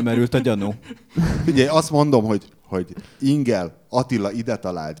 Igen, felmerült a gyanú. Figyelj, azt mondom, hogy Ingel Attila ide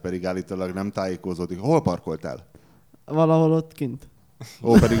talált, pedig állítólag nem tájékozódik. Hol parkoltál? Valahol ott kint.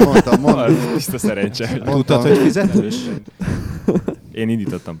 Ó, pedig mondtam. Tiszta szerencse. Tudtad, hogy fizetős? Én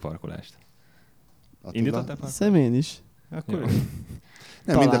indítottam parkolást. Attila? Indítottál parkolást? Szemén is. Akkor Jó.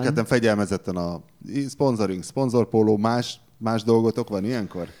 Nem, mind a Talán. ketten fegyelmezetten a sponsoring, szponzorpóló, más dolgotok van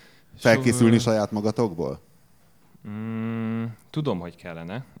ilyenkor? Felkészülni saját magatokból? Tudom, hogy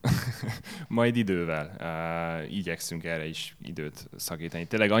kellene. Majd idővel igyekszünk erre is időt szakítani.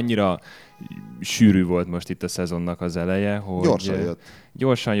 Tényleg annyira sűrű volt most itt a szezonnak az eleje, hogy...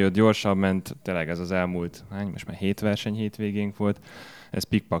 Gyorsan jött. Gyorsan ment. Tényleg ez az elmúlt, most már 7 verseny hétvégénk volt. Ez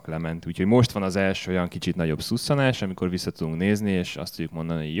pikpak lement. Úgyhogy most van az első olyan kicsit nagyobb szusszanás, amikor vissza tudunk nézni, és azt tudjuk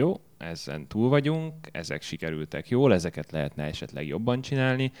mondani, hogy jó, ezen túl vagyunk, ezek sikerültek jól, ezeket lehetne esetleg jobban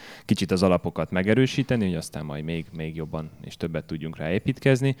csinálni, kicsit az alapokat megerősíteni, hogy aztán majd még jobban és többet tudjunk rá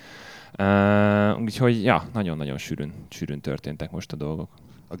építkezni. Úgyhogy ja, nagyon-nagyon sűrűn történtek most a dolgok.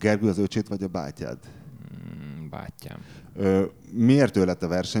 A Gergő az öcsét vagy a bátyád? Bátyám. Miért ő lett a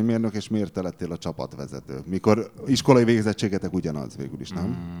versenymérnök, és miért te lettél a csapatvezető? Mikor iskolai végzettségetek ugyanaz végül is,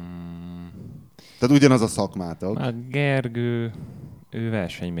 nem? Tehát ugyanaz a szakmátok. Hát Gergő, ő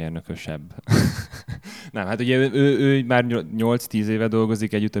versenymérnökösebb. Nem, hát ugye ő már 8-10 éve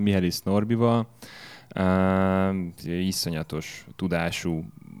dolgozik együtt a Mihály Norbival. Iszonyatos tudású,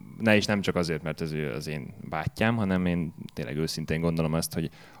 és nem csak azért, mert ez az én bátyám, hanem én tényleg őszintén gondolom azt, hogy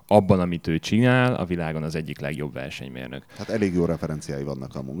abban, amit ő csinál, a világon az egyik legjobb versenymérnök. Hát elég jó referenciái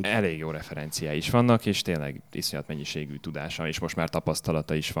vannak amúgy. Elég jó referenciái is vannak, és tényleg iszonyat mennyiségű tudása, és most már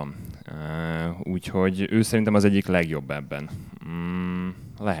tapasztalata is van. Úgyhogy ő szerintem az egyik legjobb ebben.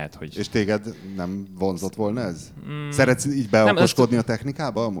 Lehet, hogy... És téged nem vonzott volna ez? Szeretsz így beokoskodni a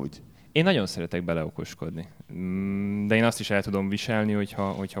technikába amúgy? Én nagyon szeretek beleokoskodni. De én azt is el tudom viselni,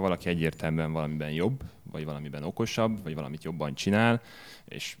 hogyha valaki egyértelműen valamiben jobb, vagy valamiben okosabb, vagy valamit jobban csinál,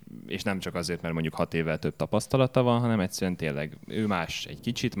 és nem csak azért, mert mondjuk 6 évvel több tapasztalata van, hanem egyszerűen tényleg ő egy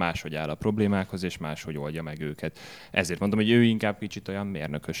kicsit máshogy áll a problémákhoz, és máshogy oldja meg őket. Ezért mondom, hogy ő inkább kicsit olyan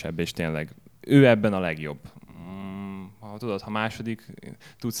mérnökösebb, és tényleg ő ebben a legjobb. Ha második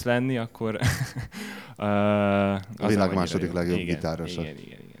tudsz lenni, akkor... a világ második legjobb gitárosa.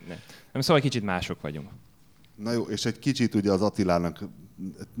 Igen. Nem, szóval kicsit mások vagyunk. Na jó, és egy kicsit ugye az Attilának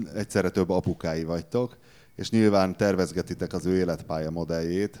egyszerre több apukái vagytok, és nyilván tervezgetitek az ő életpálya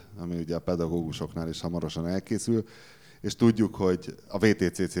modelljét, ami ugye a pedagógusoknál is hamarosan elkészül, és tudjuk, hogy a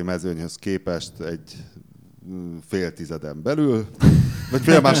VTCC mezőnyhöz képest egy fél tizeden belül, vagy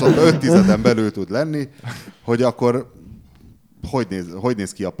fél másodban 5 tizeden belül tud lenni, hogy akkor hogy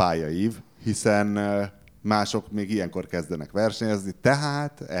néz ki a pályaív, hiszen mások még ilyenkor kezdenek versenyezni,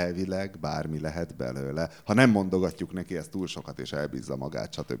 tehát elvileg bármi lehet belőle. Ha nem mondogatjuk neki ezt túl sokat, és elbízza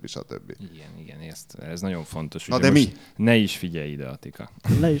magát, stb. Igen, ez nagyon fontos. Na de mi? Ne is figyelj ide, Atika.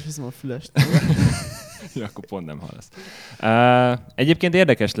 Le is viszem a fülest. Ja, akkor pont nem hallasz. Egyébként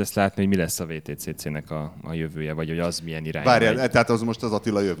érdekes lesz látni, hogy mi lesz a VTCC-nek a jövője, vagy hogy az milyen irányba. Várjál, tehát az most az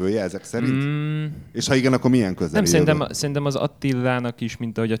Attila jövője ezek szerint? És ha igen, akkor milyen közeli Nem, szerintem az Attilának is,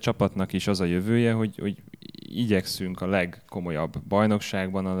 mint ahogy a csapatnak is az a jövője, hogy igyekszünk a legkomolyabb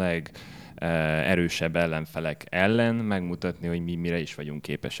bajnokságban, a legerősebb ellenfelek ellen megmutatni, hogy mi mire is vagyunk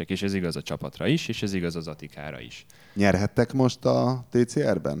képesek. És ez igaz a csapatra is, és ez igaz az Atikára is. Nyerhettek most a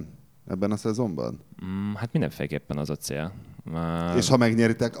TCR-ben? Ebben a szezonban? Hát mindenféleképpen az a cél. És ha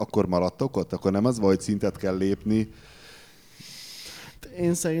megnyeritek, akkor maradtok ott? Akkor nem az vagy, hogy szintet kell lépni?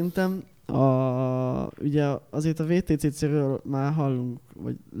 Én szerintem ugye azért a VTCC-ről már hallunk,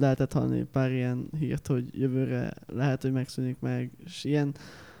 vagy lehetett hallani pár ilyen hírt, hogy jövőre lehet, hogy megszűnik meg, és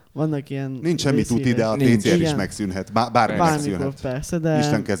vannak ilyen... Nincs semmi tuti, de a TCR is megszűnhet. Bármi megszűnhet. Persze, de...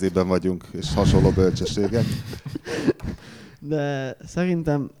 Isten kezében vagyunk, és hasonló bölcsességek. De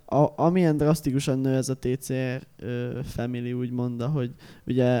szerintem amilyen drasztikusan nő ez a TCR family, úgymond, hogy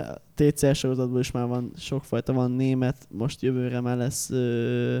ugye TCR sorozatból is már van sokfajta, van német, most jövőre már lesz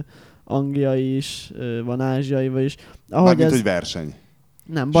angliai is, van ázsiai is. Mármint, hogy verseny.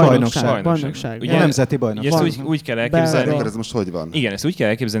 Nem, bajnokság. Ugye nemzeti bajnokság. Ezt úgy kell elképzelni. Akkor ez most hogy van? Igen, ezt úgy kell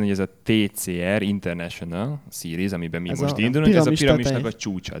elképzelni, hogy ez a TCR International Series, amiben mi ez most a indulunk, ez a piramis piramisnak a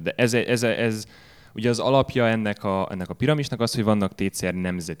csúcsa. De ez ugye az alapja ennek a piramisnak az, hogy vannak TCR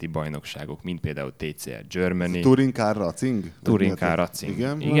nemzeti bajnokságok, mint például TCR Germany. Touring Car Racing? Touring Car Racing.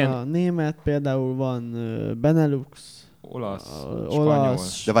 Igen. Van a német, például van Benelux.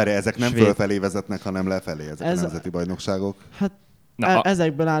 Olasz. De várj, ezek nem svéd. fölfelé vezetnek, hanem lefelé ezek a nemzeti bajnokságok. Hát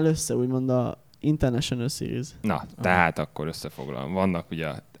ezekből áll össze úgymond a International Series. Na, tehát akkor összefoglalom. Vannak ugye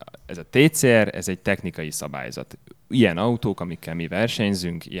ez a TCR, ez egy technikai szabályzat. Ilyen autók, amikkel mi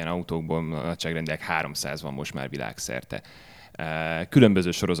versenyzünk, ilyen autókból nagyságrendek 300 van most már világszerte.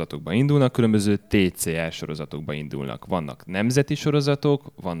 Különböző sorozatokban indulnak, különböző TCR sorozatokban indulnak. Vannak nemzeti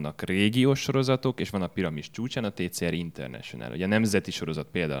sorozatok, vannak régiós sorozatok, és van a piramis csúcsán a TCR International. Ugye a nemzeti sorozat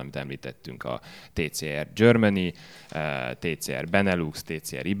például, amit említettünk, a TCR Germany, TCR Benelux,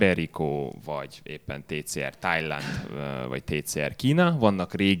 TCR Iberico, vagy éppen TCR Thailand, vagy TCR Kína.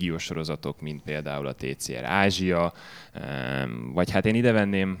 Vannak régiós sorozatok, mint például a TCR Ázsia, vagy hát én ide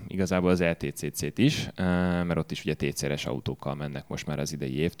venném igazából az LTCC-t is, mert ott is ugye TCR-es autókkal mennek most már az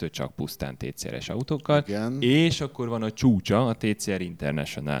idei évtől, csak pusztán TCR-es autókkal. Igen. És akkor van a csúcsa, a TCR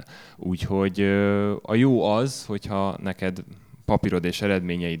International. Úgyhogy a jó az, hogyha neked papírod és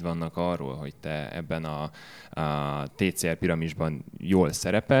eredményeid vannak arról, hogy te ebben a TCR piramisban jól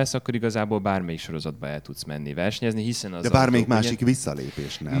szerepelsz, akkor igazából bármelyik sorozatba el tudsz menni versenyezni, hiszen az... De bármelyik másik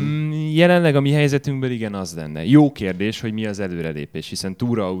visszalépés, nem? Jelenleg a mi helyzetünkből igen, az lenne. Jó kérdés, hogy mi az előrelépés, hiszen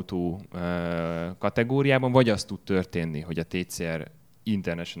túrautó kategóriában vagy az tud történni, hogy a TCR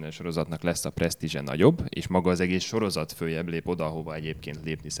International sorozatnak lesz a presztízse nagyobb, és maga az egész sorozat följebb lép oda, ahova egyébként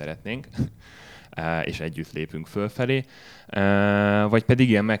lépni szeretnénk, és együtt lépünk fölfelé. Vagy pedig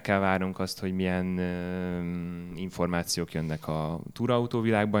igen, meg kell várnunk azt, hogy milyen információk jönnek a túrautó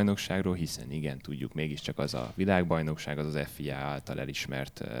világbajnokságról, hiszen igen, tudjuk, mégiscsak az a világbajnokság, az az FIA által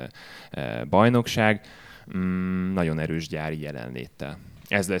elismert bajnokság, nagyon erős gyári jelenléttel.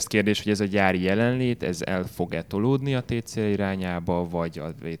 Ez lesz kérdés, hogy ez a gyári jelenlét, ez el fog-e tolódni a TCR irányába, vagy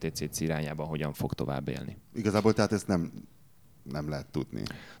a VTCC irányába hogyan fog tovább élni? Igazából tehát ezt nem lehet tudni.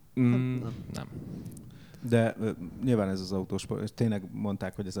 Nem. De nyilván ez az autósport, és tényleg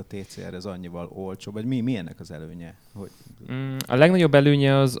mondták, hogy ez a TCR ez annyival olcsó, vagy mi ennek az előnye? Hogy... A legnagyobb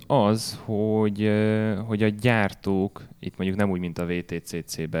előnye az, hogy a gyártók, itt mondjuk nem úgy, mint a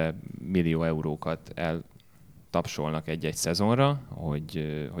VTCC-be millió eurókat eltapsolnak egy-egy szezonra,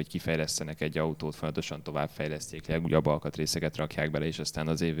 hogy kifejlesztenek egy autót, folyamatosan továbbfejleszték, legújabb alkatrészeket rakják bele, és aztán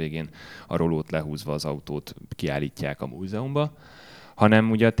az év végén a rolót lehúzva az autót kiállítják a múzeumba,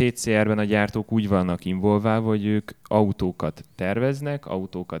 hanem ugye a TCR-ben a gyártók úgy vannak involválva, hogy ők autókat terveznek,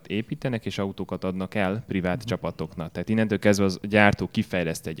 autókat építenek, és autókat adnak el privát csapatoknak. Tehát innentől kezdve az gyártó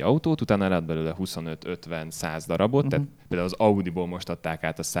kifejleszt egy autót, utána elad belőle 25-50-100 darabot, tehát például az Audiból most adták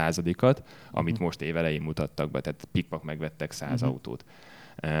át a 100-at, amit most évelején mutattak be, tehát pikpak megvettek 100 autót.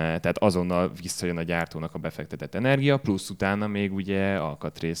 Tehát azonnal visszajön a gyártónak a befektetett energia, plusz utána még ugye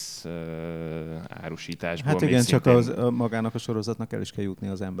alkatrész árusításból. Hát igen, csak magának a sorozatnak el is kell jutni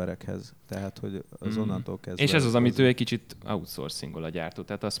az emberekhez. Tehát, hogy az onnantól kezdve... És ez az, amit ő egy kicsit outsourcingol a gyártó.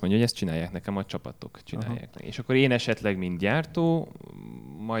 Tehát azt mondja, hogy ezt csinálják nekem a csapatok. Csinálják. És akkor én esetleg, mint gyártó,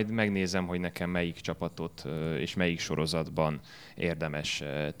 majd megnézem, hogy nekem melyik csapatot és melyik sorozatban érdemes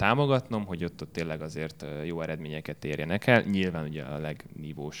támogatnom, hogy ott tényleg azért jó eredményeket érjenek el. Nyilván ugye a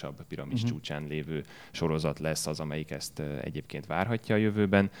legnívósabb piramis csúcsán lévő sorozat lesz az, amelyik ezt egyébként várhatja a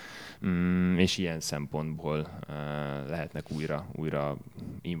jövőben, és ilyen szempontból lehetnek újra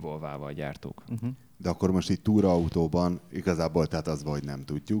involválva a gyártók. De akkor most itt túraautóban igazából tehát az vagy nem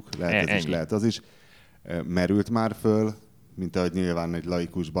tudjuk, lehet ez is, lehet az is. Merült már föl, mint ahogy nyilván egy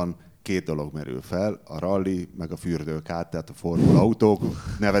laikusban két dolog merül fel, a rally, meg a fürdőkád, tehát a formula autók,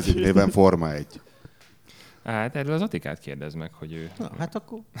 nevezük néven Forma 1. Hát erről az Attikát kérdezd meg, hogy ő... Na, hát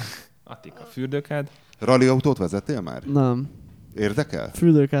akkor... Attika, fürdőkád? Rally autót vezettél már? Nem. Érdekel?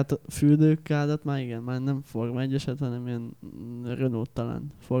 Fürdőkádat már igen, már nem Forma 1-eset, hanem ilyen Renault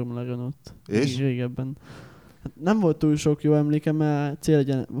talán, Formula Renault. És? Régebben. Hát nem volt túl sok jó emlékem, mert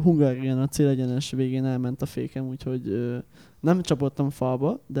Hungárián a célegyenes végén elment a fékem, úgyhogy nem csapottam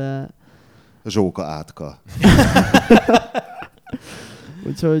falba, de... Zsóka átka.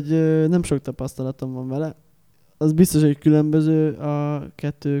 Úgyhogy nem sok tapasztalatom van vele. Az biztos, hogy különböző a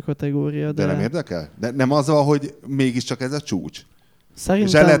kettő kategória, de... De nem érdekel? De nem az van, hogy mégiscsak ez a csúcs?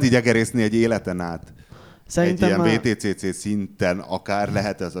 Szerintem... És el lehet így egerészni egy életen át. Szerintem egy ilyen már... VTCC szinten akár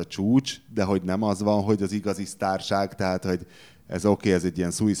lehet ez a csúcs, de hogy nem az van, hogy az igazi sztárság, tehát hogy ez oké, ez egy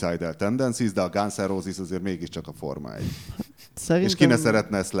ilyen suicidal tendencies, de a Guns N' Roses azért mégiscsak a Forma 1. Szerintem... És ki ne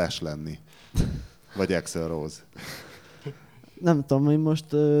szeretne Slash lenni? Vagy Axl Rose? Nem tudom, én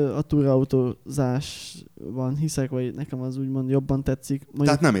most a túrautózásban hiszek, vagy nekem az úgymond jobban tetszik. Mondjuk...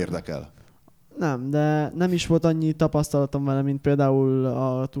 Tehát nem érdekel? Nem, de nem is volt annyi tapasztalatom vele, mint például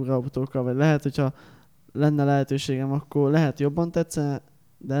a túrautókkal, vagy lehet, hogyha lenne lehetőségem, akkor lehet jobban tetszene,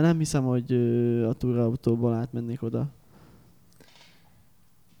 de nem hiszem, hogy a túrautóból átmennék oda.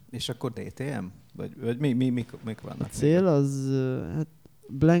 És akkor DTM? Vagy mik vannak? A cél az, hát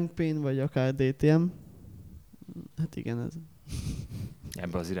Blank Pain, vagy akár DTM. Hát igen, ez.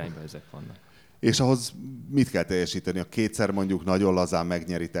 Ebbe az irányba ezek vannak. És ahhoz mit kell teljesíteni? Ha kétszer mondjuk nagyon lazán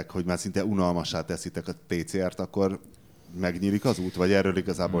megnyeritek, hogy már szinte unalmassá teszitek a TCR-t, akkor megnyílik az út? Vagy erről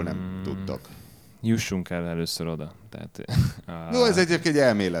igazából nem tudtok? Jussunk el először oda. Tehát, No, ez egy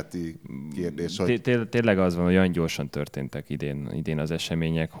elméleti kérdés. Hogy... Tényleg az van, hogy olyan gyorsan történtek idén az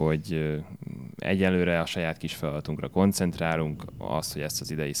események, hogy egyelőre a saját kis feladatunkra koncentrálunk, azt, hogy ezt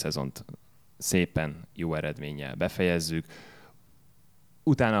az idei szezont szépen jó eredménnyel befejezzük,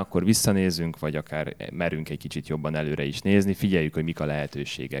 utána akkor visszanézzünk, vagy akár merünk egy kicsit jobban előre is nézni, figyeljük, hogy mik a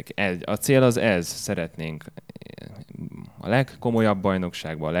lehetőségek. A cél az ez, szeretnénk a legkomolyabb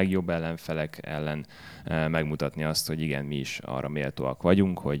bajnokságban, a legjobb ellenfelek ellen megmutatni azt, hogy igen, mi is arra méltóak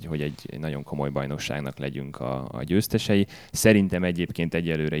vagyunk, hogy egy nagyon komoly bajnokságnak legyünk a győztesei. Szerintem egyébként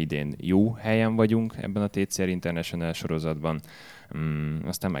egyelőre idén jó helyen vagyunk ebben a TCR International sorozatban,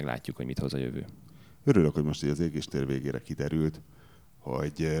 aztán meglátjuk, hogy mit hoz a jövő. Örülök, hogy most így az égéstér végére kiderült,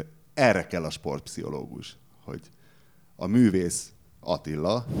 hogy erre kell a sportpszichológus, hogy a művész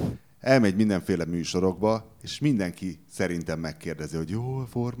Attila elmegy mindenféle műsorokba, és mindenki szerintem megkérdezi, hogy jó,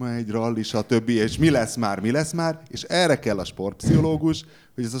 Forma 1, ralli, stb. És mi lesz már, és erre kell a sportpszichológus,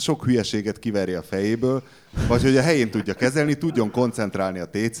 hogy ez a sok hülyeséget kiverje a fejéből, vagy hogy a helyén tudja kezelni, tudjon koncentrálni a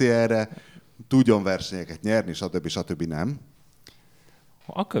TCR-re, tudjon versenyeket nyerni, stb. Nem.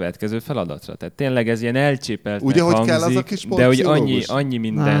 A következő feladatra. Tehát tényleg ez ilyen elcsépeltnek ugye, hogy hangzik, kell az a kis de hogy sportpszichológus? annyi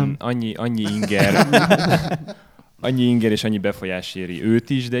minden, annyi inger, annyi inger és annyi befolyás éri őt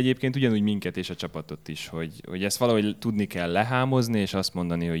is, de egyébként ugyanúgy minket és a csapatot is, hogy ezt valahogy tudni kell lehámozni, és azt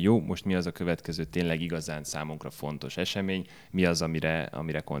mondani, hogy jó, most mi az a következő tényleg igazán számunkra fontos esemény, mi az,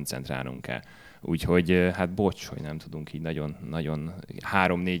 amire koncentrálnunk kell. Úgyhogy hát bocs, hogy nem tudunk így nagyon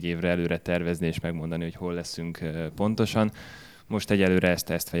 3-4 évre előre tervezni és megmondani, hogy hol leszünk pontosan. Most egyelőre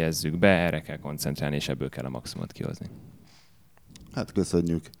ezt fejezzük be, erre kell koncentrálni, és ebből kell a maximumot kihozni. Hát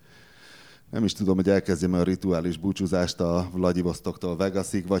köszönjük. Nem is tudom, hogy elkezdjem a rituális búcsúzást a Vladivostoktól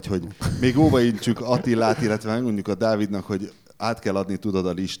Vegasig, vagy hogy még óvaintsük Attilát, illetve mondjuk a Dávidnak, hogy át kell adni, tudod,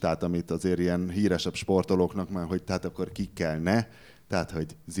 a listát, amit azért ilyen híresebb sportolóknak már, hogy tehát akkor kikkel ne. Tehát,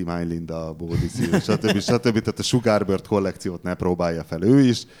 hogy Zimány Linda, Bódiszi, stb. Tehát a Sugarbird kollekciót ne próbálja fel ő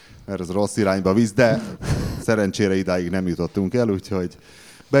is, mert ez rossz irányba visz, de szerencsére idáig nem jutottunk el, úgyhogy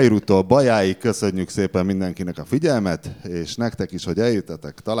Beirut-tól Bajáig köszönjük szépen mindenkinek a figyelmet, és nektek is, hogy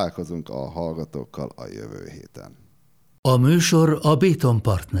eljöttetek, találkozunk a hallgatókkal a jövő héten. A műsor a Béton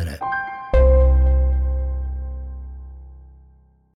partnere.